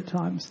frustrated at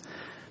times,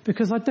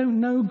 because I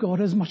don't know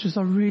God as much as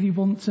I really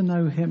want to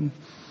know him.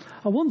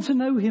 I want to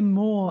know him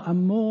more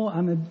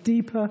and a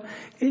deeper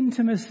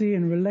intimacy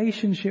and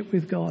relationship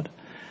with God.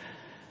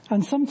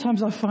 And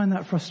sometimes I find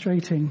that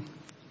frustrating,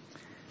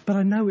 but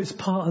I know it's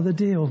part of the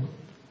deal.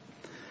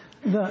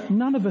 That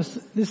none of us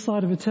this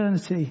side of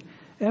eternity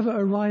ever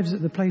arrives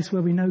at the place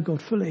where we know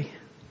God fully.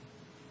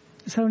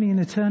 It's only in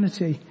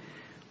eternity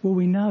will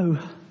we know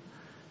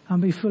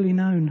and be fully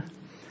known.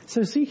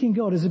 So seeking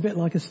God is a bit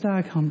like a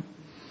stag hunt.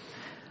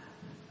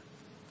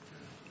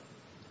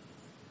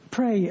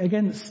 Pray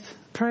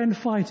Pray and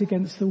fight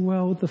against the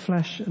world, the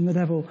flesh and the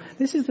devil.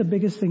 This is the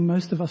biggest thing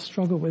most of us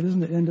struggle with,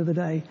 isn't it, at the end of the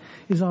day,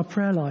 is our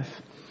prayer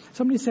life.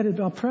 Somebody said it,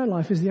 our prayer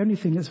life is the only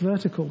thing that's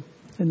vertical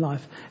in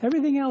life.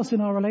 Everything else in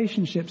our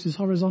relationships is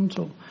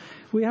horizontal.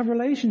 We have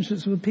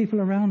relationships with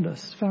people around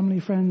us, family,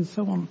 friends,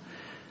 so on.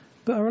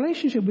 But a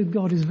relationship with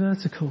God is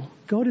vertical.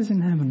 God is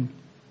in heaven.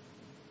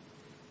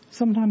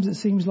 Sometimes it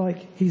seems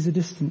like he's a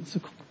distance.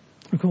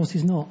 Of course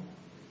he's not.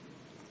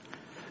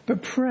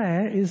 But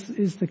prayer is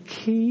the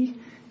key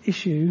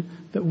issue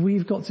that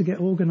we've got to get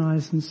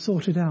organised and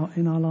sorted out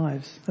in our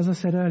lives. As I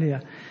said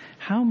earlier,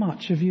 how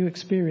much have you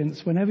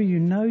experienced whenever you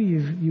know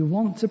you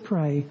want to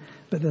pray,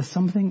 but there's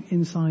something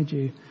inside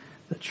you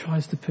that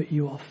tries to put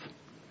you off?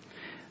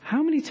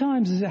 How many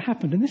times has it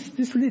happened? And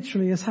this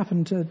literally has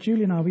happened to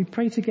Julie and I. We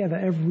pray together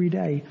every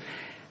day.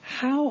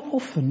 How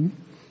often,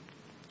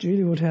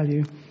 Julie will tell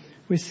you,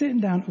 we're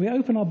sitting down, we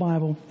open our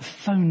Bible, the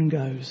phone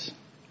goes.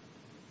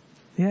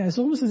 Yeah, it's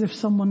almost as if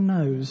someone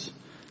knows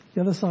the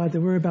other side that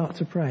we're about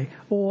to pray.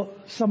 Or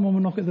someone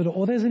will knock at the door.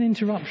 Or there's an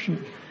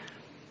interruption.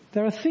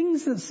 There are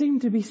things that seem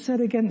to be said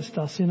against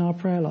us in our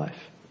prayer life.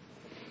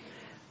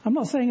 I'm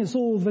not saying it's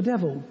all the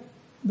devil.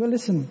 But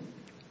listen,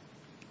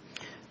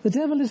 the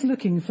devil is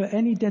looking for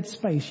any dead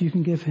space you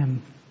can give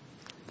him.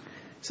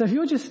 So if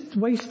you're just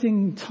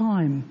wasting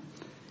time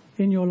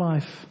in your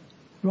life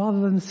rather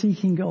than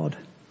seeking God,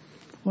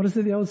 what is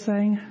it the old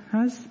saying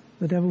has?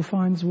 The devil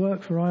finds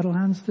work for idle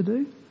hands to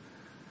do.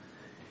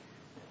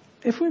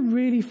 If we're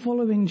really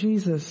following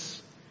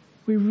Jesus,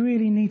 we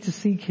really need to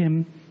seek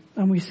him,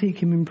 and we seek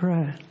him in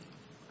prayer.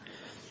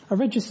 I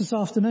read just this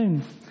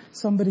afternoon,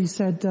 somebody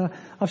said,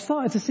 I've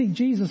started to seek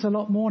Jesus a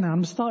lot more now.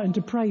 I'm starting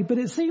to pray, but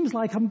it seems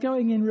like I'm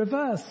going in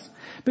reverse,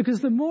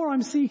 because the more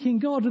I'm seeking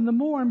God and the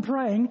more I'm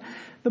praying,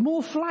 the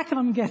more flack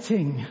I'm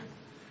getting.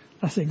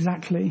 That's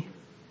exactly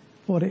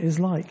what it is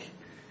like.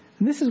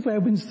 And this is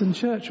where Winston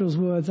Churchill's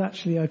words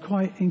actually are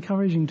quite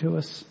encouraging to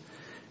us,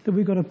 that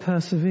we've got to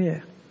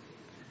persevere.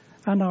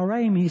 And our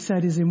aim, he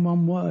said, is in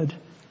one word: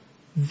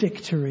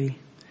 victory.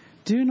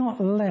 Do not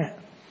let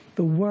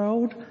the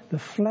world, the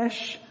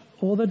flesh,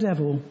 or the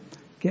devil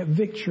get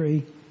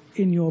victory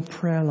in your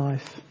prayer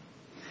life.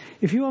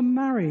 If you are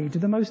married,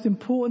 the most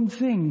important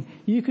thing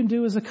you can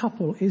do as a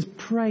couple is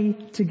pray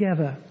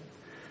together.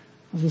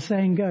 As the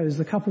saying goes,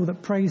 the couple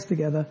that prays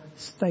together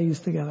stays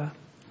together.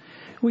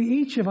 We,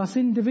 each of us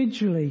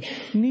individually,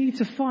 need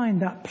to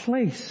find that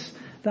place,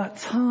 that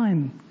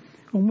time,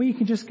 when we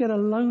can just get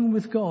alone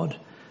with God.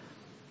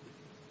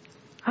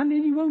 And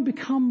then you won't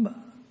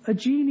become a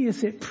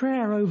genius at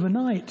prayer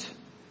overnight.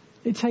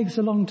 It takes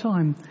a long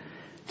time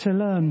to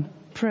learn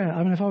prayer.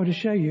 I mean, if I were to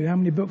show you how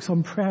many books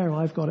on prayer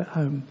I've got at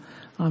home,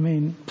 I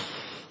mean,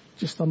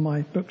 just on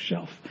my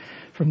bookshelf.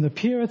 From the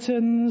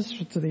Puritans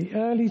to the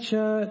early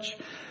church,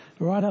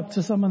 right up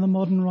to some of the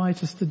modern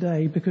writers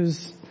today,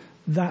 because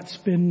that's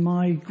been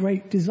my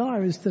great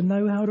desire, is to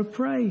know how to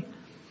pray.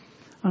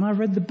 And I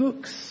read the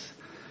books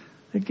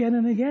again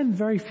and again.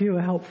 Very few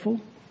are helpful.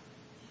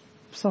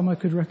 Some I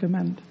could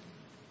recommend.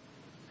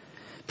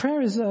 Prayer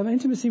is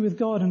intimacy with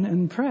God,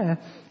 and prayer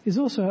is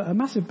also a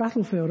massive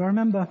battlefield. I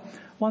remember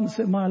once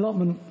at my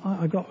allotment,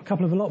 I got a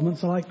couple of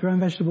allotments. I like growing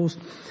vegetables.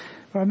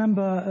 But I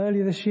remember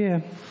earlier this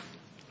year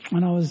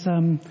when I was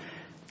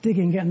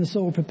digging, getting the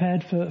soil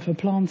prepared for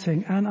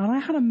planting, and I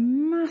had a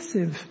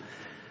massive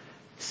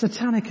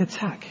satanic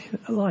attack.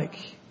 Like,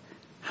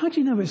 how do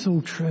you know it's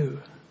all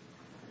true?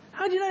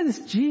 How do you know this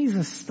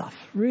Jesus stuff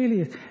really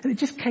is? And it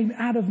just came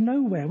out of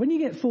nowhere. When you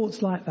get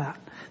thoughts like that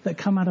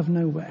come out of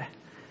nowhere,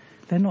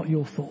 they're not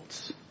your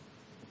thoughts.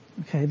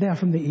 Okay, they're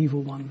from the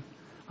evil one.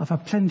 I've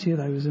had plenty of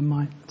those in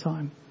my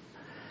time.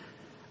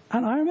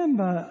 And I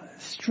remember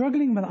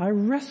struggling with it. I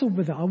wrestled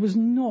with it. I was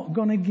not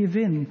going to give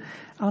in.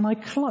 And I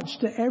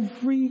clutched at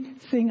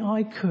everything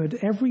I could,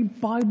 every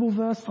Bible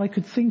verse I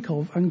could think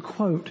of and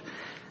quote,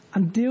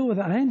 and deal with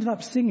it. I ended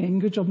up singing,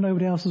 good job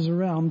nobody else was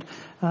around,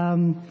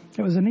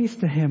 it was an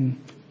Easter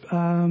hymn.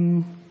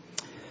 I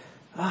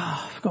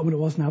forgot what it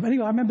was now. But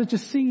anyway, I remember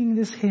just singing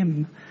this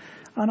hymn,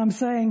 and I'm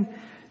saying,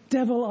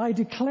 devil, I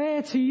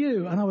declare to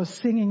you, and I was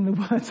singing the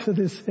words of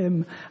this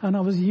hymn, and I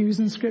was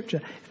using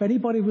scripture. If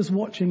anybody was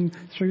watching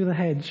through the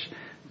hedge,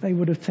 they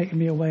would have taken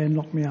me away and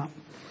locked me up.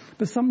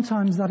 But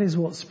sometimes that is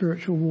what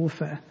spiritual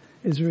warfare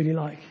is really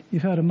like.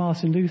 You've heard of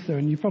Martin Luther,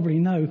 and you probably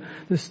know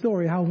the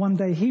story how one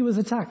day he was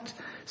attacked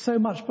so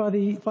much by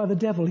the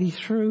devil, he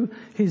threw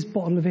his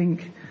bottle of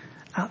ink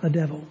at the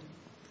devil.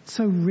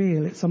 So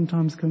real it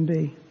sometimes can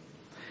be.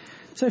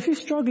 So if you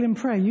struggle in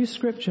prayer, use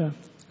scripture.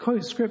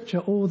 Quote scripture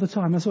all the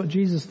time. That's what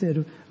Jesus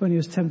did when he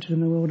was tempted in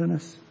the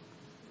wilderness.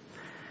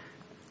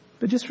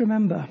 But just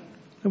remember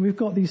that we've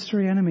got these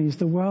three enemies: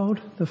 the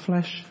world, the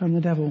flesh, and the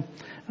devil.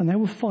 And they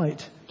will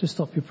fight to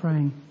stop you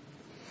praying.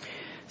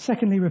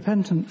 Secondly,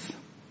 repentance.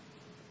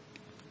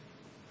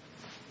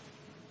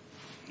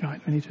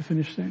 Right, I need to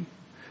finish soon.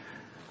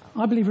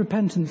 I believe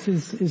repentance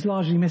is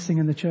largely missing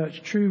in the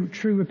church.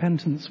 True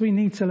repentance. We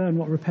need to learn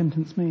what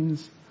repentance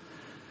means.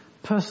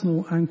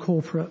 Personal and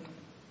corporate.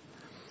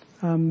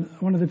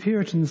 One of the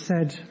Puritans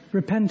said,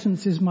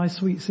 repentance is my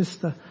sweet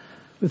sister.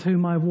 with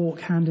whom I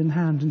walk hand in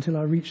hand until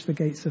I reach the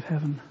gates of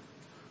heaven.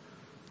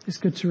 It's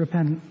good to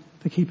repent,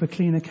 to keep a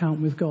clean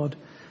account with God,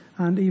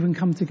 and even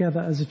come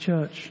together as a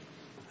church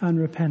and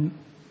repent.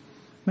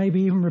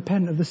 Maybe even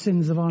repent of the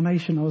sins of our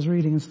nation. I was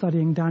reading and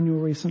studying Daniel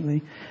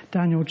recently,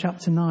 Daniel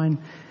chapter 9.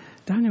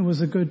 Daniel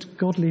was a good,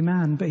 godly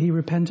man, but he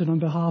repented on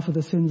behalf of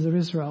the sins of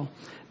Israel.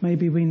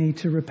 Maybe we need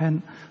to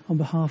repent on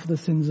behalf of the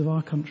sins of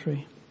our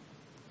country.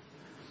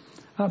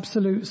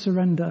 Absolute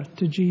surrender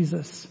to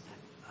Jesus.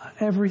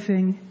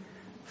 Everything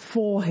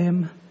for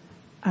him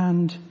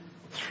and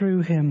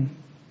through him.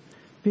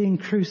 Being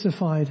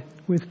crucified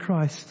with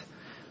Christ.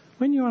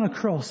 When you're on a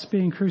cross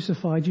being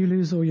crucified, you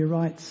lose all your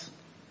rights.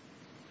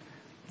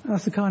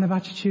 That's the kind of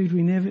attitude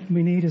we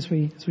need as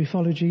we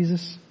follow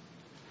Jesus.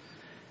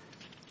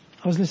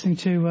 I was listening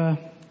to, a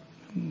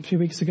few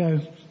weeks ago,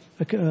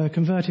 a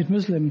converted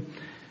Muslim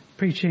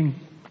preaching,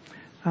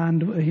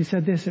 and he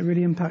said this, it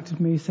really impacted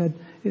me. He said,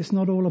 it's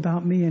not all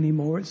about me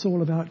anymore, it's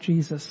all about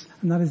Jesus.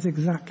 And that is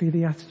exactly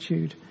the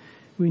attitude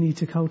we need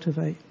to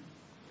cultivate.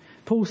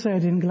 Paul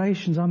said in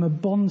Galatians, I'm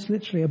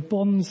literally a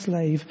bond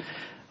slave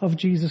of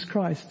Jesus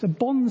Christ. A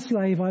bond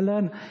slave, I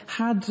learned,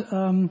 had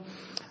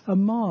a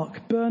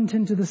mark burnt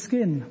into the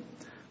skin.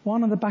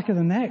 One on the back of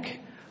the neck,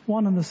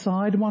 one on the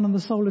side, one on the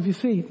sole of your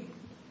feet.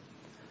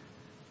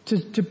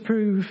 To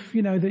prove,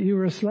 that you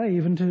were a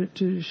slave and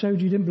to show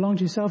you didn't belong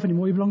to yourself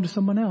anymore, you belong to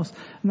someone else.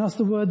 And that's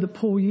the word that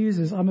Paul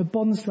uses. I'm a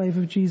bond slave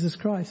of Jesus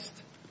Christ.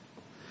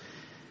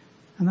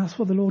 And that's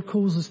what the Lord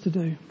calls us to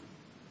do.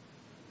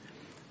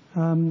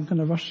 I'm going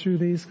to rush through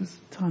these because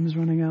time is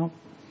running out.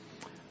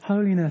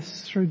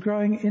 Holiness through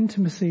growing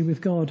intimacy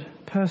with God,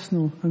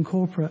 personal and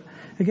corporate.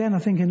 Again, I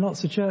think in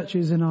lots of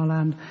churches in our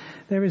land,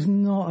 there is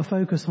not a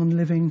focus on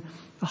living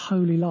a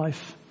holy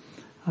life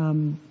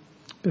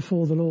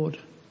before the Lord.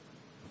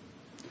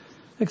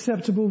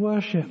 Acceptable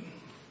worship.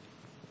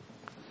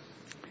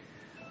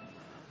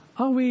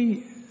 Are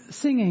we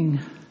singing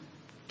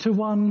to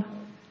one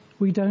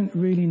we don't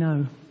really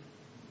know?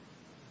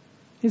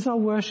 Is our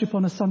worship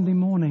on a Sunday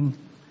morning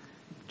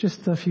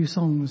just a few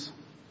songs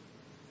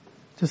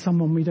to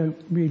someone we don't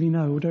really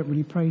know or don't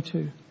really pray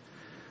to?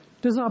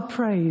 Does our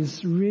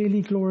praise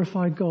really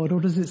glorify God, or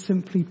does it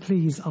simply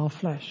please our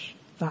flesh?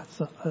 That's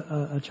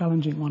a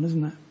challenging one,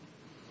 isn't it?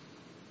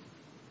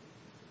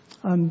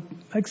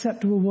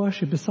 Acceptable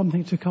worship is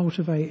something to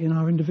cultivate in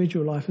our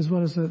individual life as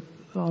well as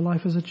our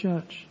life as a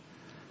church.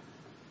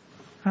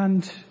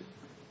 And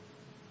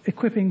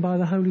equipping by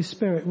the Holy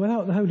Spirit.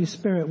 Without the Holy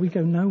Spirit, we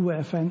go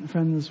nowhere,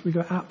 friends. We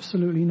go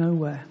absolutely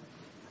nowhere.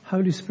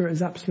 Holy Spirit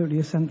is absolutely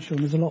essential.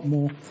 There's a lot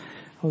more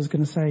I was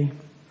going to say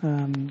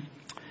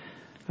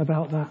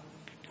about that.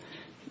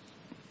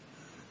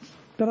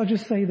 But I'll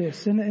just say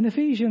this. In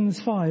Ephesians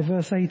 5,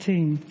 verse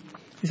 18,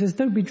 it says,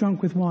 don't be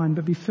drunk with wine,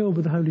 but be filled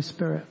with the Holy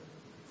Spirit.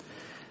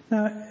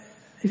 Now,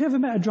 if you ever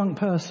met a drunk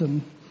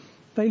person,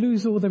 they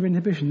lose all their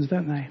inhibitions,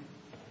 don't they?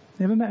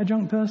 You ever met a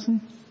drunk person?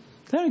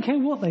 They don't care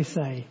what they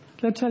say.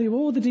 They'll tell you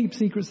all the deep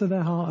secrets of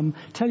their heart and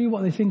tell you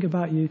what they think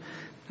about you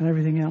and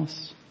everything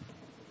else.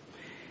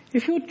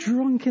 If you're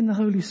drunk in the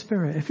Holy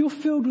Spirit, if you're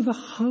filled with the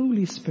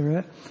Holy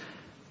Spirit,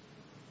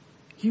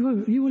 you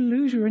will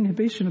lose your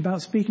inhibition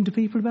about speaking to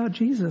people about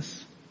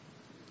Jesus.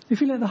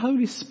 If you let the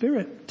Holy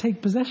Spirit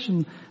take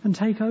possession and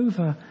take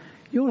over,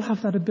 you'll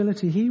have that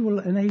ability. He will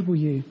enable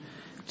you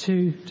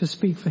to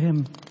speak for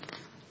him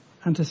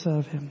and to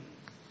serve him.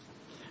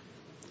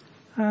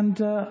 And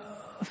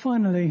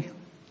finally,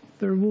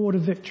 the reward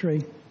of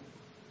victory.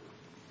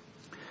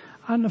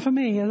 And for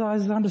me, as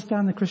I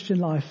understand the Christian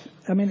life,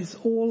 it's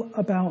all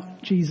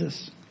about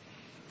Jesus.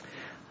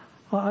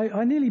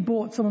 I nearly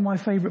bought some of my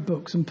favourite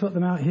books and put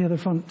them out here at the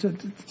front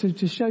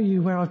to show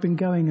you where I've been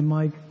going in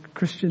my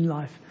Christian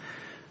life.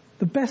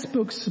 The best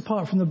books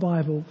apart from the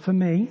Bible for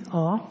me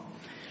are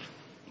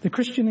The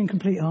Christian in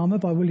Complete Armour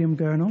by William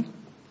Gurnall,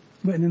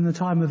 written in the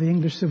time of the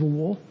English Civil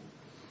War.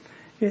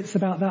 It's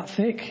about that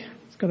thick.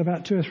 It's got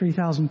about 2,000 or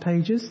 3,000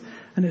 pages,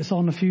 and it's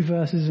on a few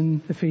verses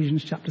in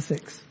Ephesians chapter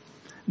 6.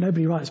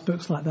 Nobody writes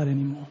books like that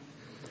anymore.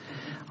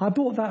 I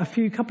bought that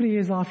a couple of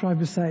years after I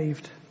was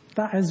saved.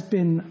 That has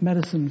been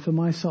medicine for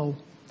my soul.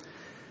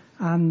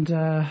 And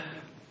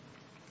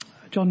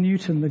John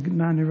Newton, the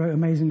man who wrote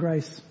Amazing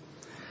Grace,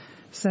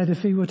 said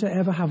if he were to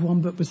ever have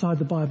one book beside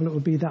the Bible, it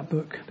would be that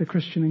book, The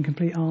Christian in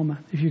Complete Armour.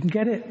 If you can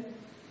get it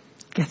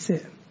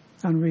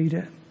and read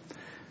it.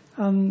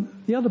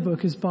 The other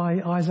book is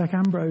by Isaac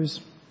Ambrose,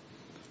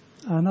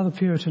 another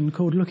Puritan,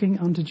 called Looking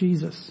Unto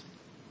Jesus.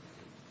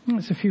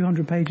 It's a few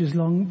hundred pages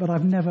long, but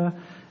I've never,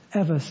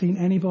 ever seen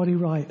anybody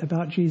write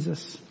about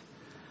Jesus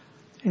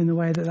in the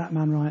way that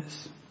man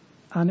writes.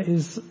 And it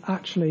is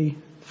actually,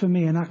 for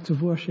me, an act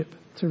of worship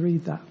to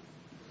read that.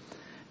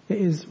 It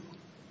is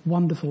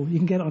wonderful. You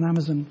can get it on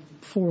Amazon,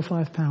 £4 or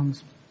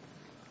 £5.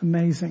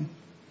 Amazing.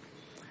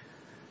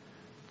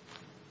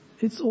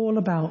 It's all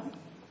about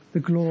the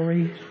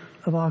glory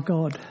of our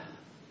God.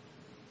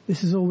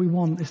 This is all we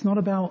want. It's not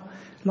about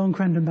Long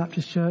Crendon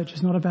Baptist Church.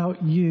 It's not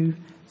about you.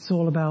 It's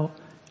all about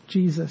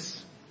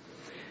Jesus.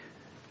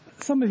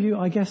 Some of you,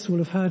 I guess, will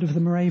have heard of the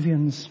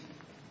Moravians.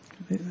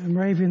 The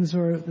Moravians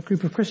were a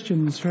group of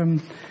Christians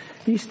from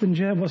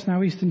what's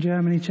now Eastern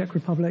Germany, Czech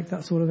Republic,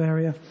 that sort of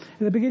area. At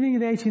the beginning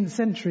of the 18th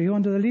century,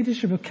 under the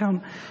leadership of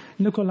Count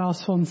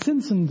Nikolaus von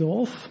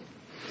Zinzendorf,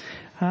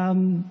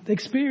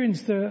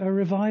 experienced a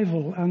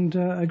revival and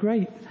a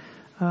great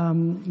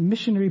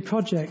missionary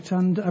project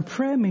and a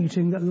prayer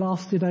meeting that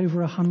lasted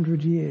over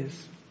 100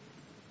 years.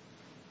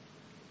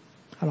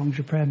 How long is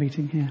your prayer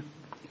meeting here?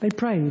 They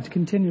prayed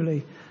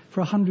continually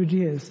for 100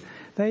 years.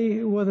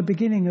 They were the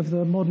beginning of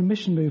the modern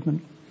mission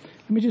movement.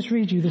 Let me just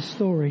read you this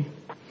story.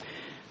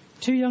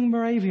 2 young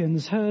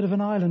Moravians heard of an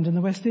island in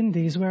the West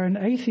Indies where an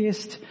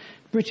atheist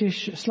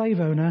British slave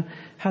owner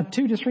had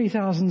 2,000 to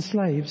 3,000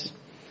 slaves.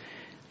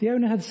 The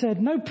owner had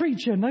said, "No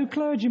preacher, no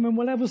clergyman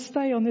will ever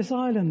stay on this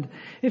island.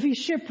 If he's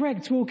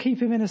shipwrecked, we'll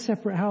keep him in a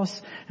separate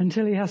house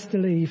until he has to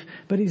leave.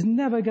 But he's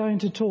never going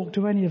to talk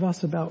to any of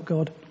us about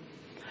God.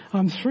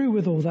 I'm through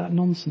with all that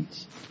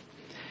nonsense."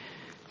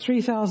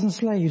 3,000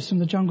 slaves from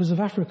the jungles of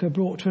Africa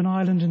brought to an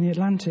island in the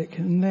Atlantic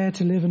and there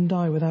to live and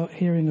die without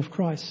hearing of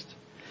Christ.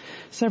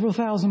 Several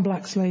thousand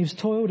black slaves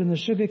toiled in the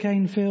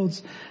sugarcane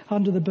fields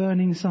under the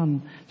burning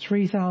sun.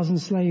 3,000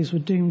 slaves were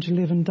doomed to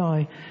live and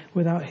die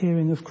without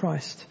hearing of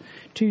Christ.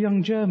 2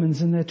 young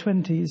Germans in their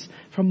 20s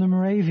from the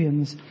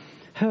Moravians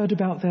heard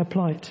about their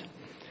plight.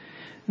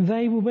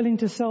 They were willing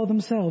to sell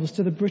themselves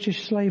to the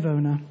British slave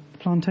owner,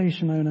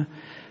 plantation owner,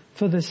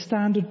 for the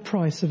standard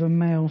price of a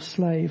male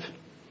slave,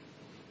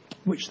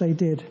 which they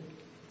did.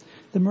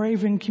 The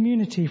Moravian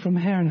community from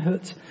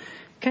Herrnhut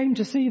came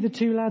to see the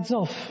 2 lads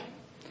off,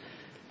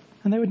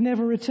 and they would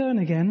never return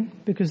again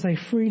because they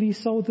freely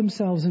sold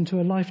themselves into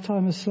a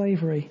lifetime of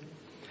slavery.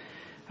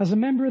 As a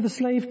member of the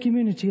slave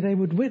community, they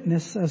would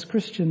witness as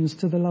Christians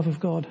to the love of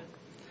God.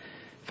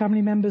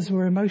 Family members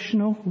were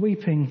emotional,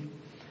 weeping.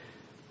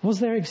 Was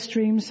their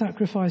extreme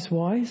sacrifice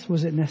wise?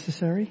 Was it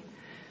necessary?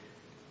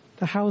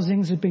 The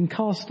housings had been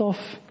cast off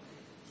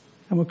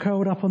and were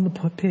curled up on the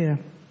pier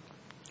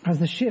as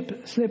the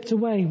ship slipped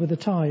away with the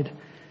tide,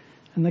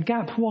 and the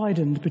gap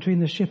widened between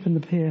the ship and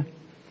the pier.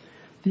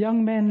 The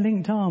young men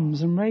linked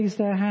arms and raised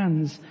their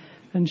hands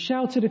and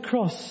shouted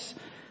across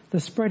the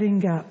spreading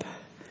gap,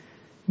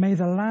 "May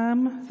the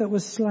Lamb that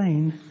was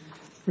slain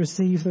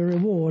receive the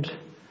reward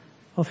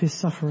of his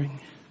suffering."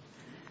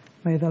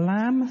 May the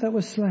Lamb that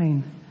was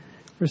slain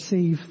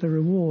receive the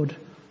reward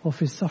of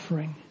his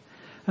suffering.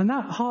 And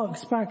that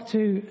harks back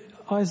to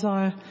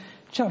Isaiah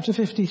chapter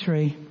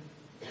 53,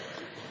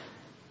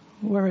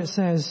 where it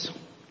says,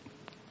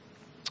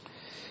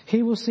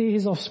 "He will see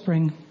his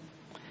offspring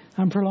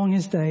and prolong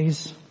his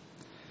days,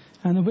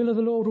 and the will of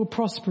the Lord will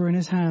prosper in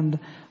his hand.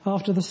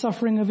 After the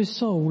suffering of his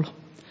soul,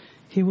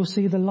 he will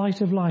see the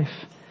light of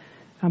life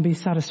and be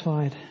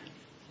satisfied.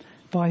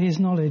 By his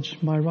knowledge,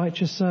 my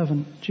righteous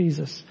servant,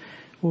 Jesus,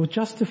 will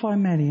justify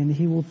many, and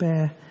he will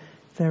bear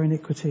their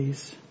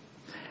iniquities."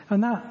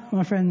 And that,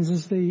 my friends,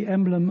 is the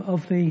emblem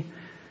of the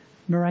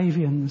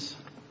Moravians.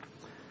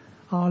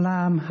 Our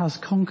Lamb has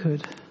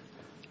conquered.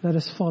 Let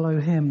us follow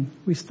him.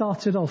 We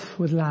started off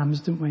with lambs,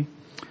 didn't we?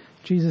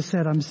 Jesus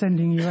said, "I'm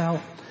sending you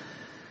out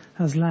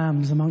as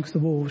lambs amongst the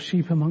wolves,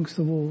 sheep amongst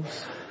the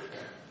wolves."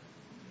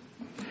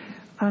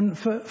 And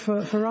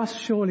for us,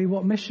 surely,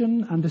 what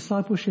mission and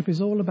discipleship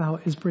is all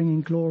about is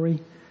bringing glory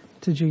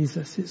to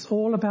Jesus. It's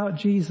all about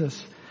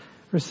Jesus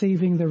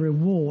receiving the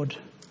reward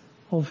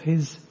of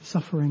his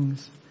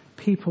sufferings.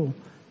 People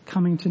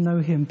coming to know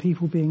him,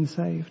 people being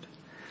saved.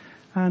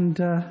 And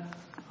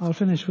I'll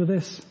finish with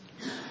this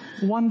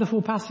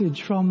wonderful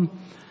passage from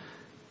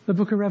the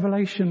book of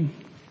Revelation.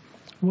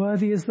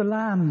 "Worthy is the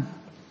Lamb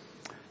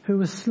who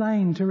was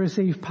slain to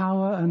receive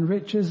power and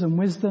riches and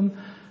wisdom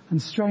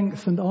and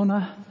strength and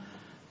honor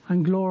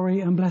and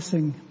glory and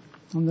blessing."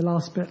 On the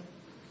last bit.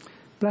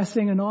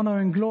 "Blessing and honor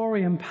and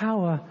glory and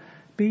power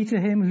be to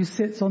him who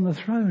sits on the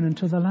throne and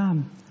to the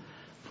Lamb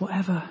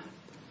forever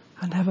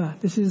and ever."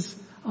 This is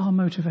our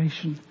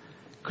motivation.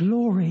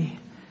 Glory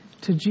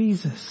to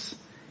Jesus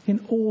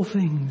in all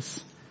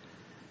things.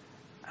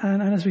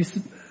 And as we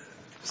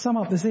sum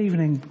up this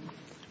evening,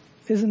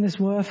 isn't this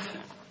worth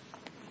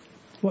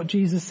what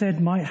Jesus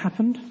said might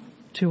happen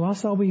to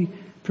us? Are we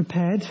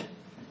prepared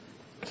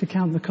to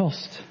count the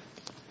cost?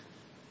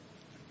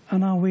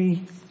 And are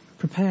we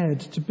prepared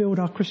to build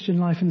our Christian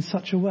life in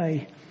such a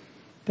way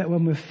that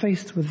when we're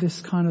faced with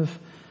this kind of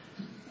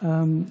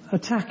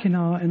attack in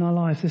our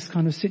life, this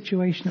kind of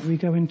situation that we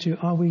go into,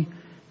 are we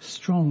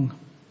strong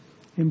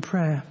in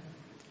prayer,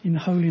 in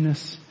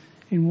holiness,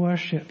 in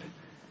worship?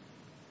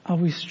 Are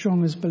we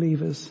strong as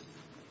believers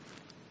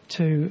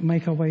to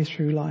make our way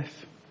through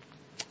life?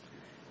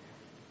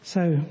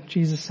 So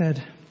Jesus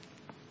said,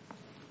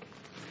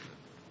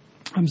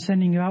 "I'm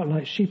sending you out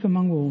like sheep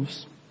among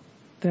wolves.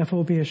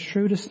 Therefore be as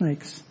shrewd as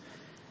snakes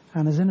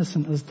and as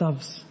innocent as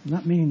doves." And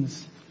that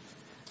means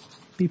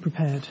be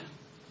prepared.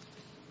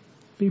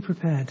 Be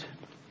prepared.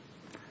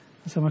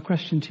 And so my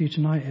question to you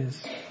tonight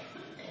is,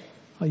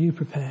 are you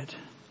prepared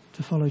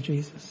to follow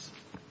Jesus?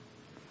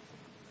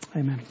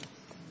 Amen.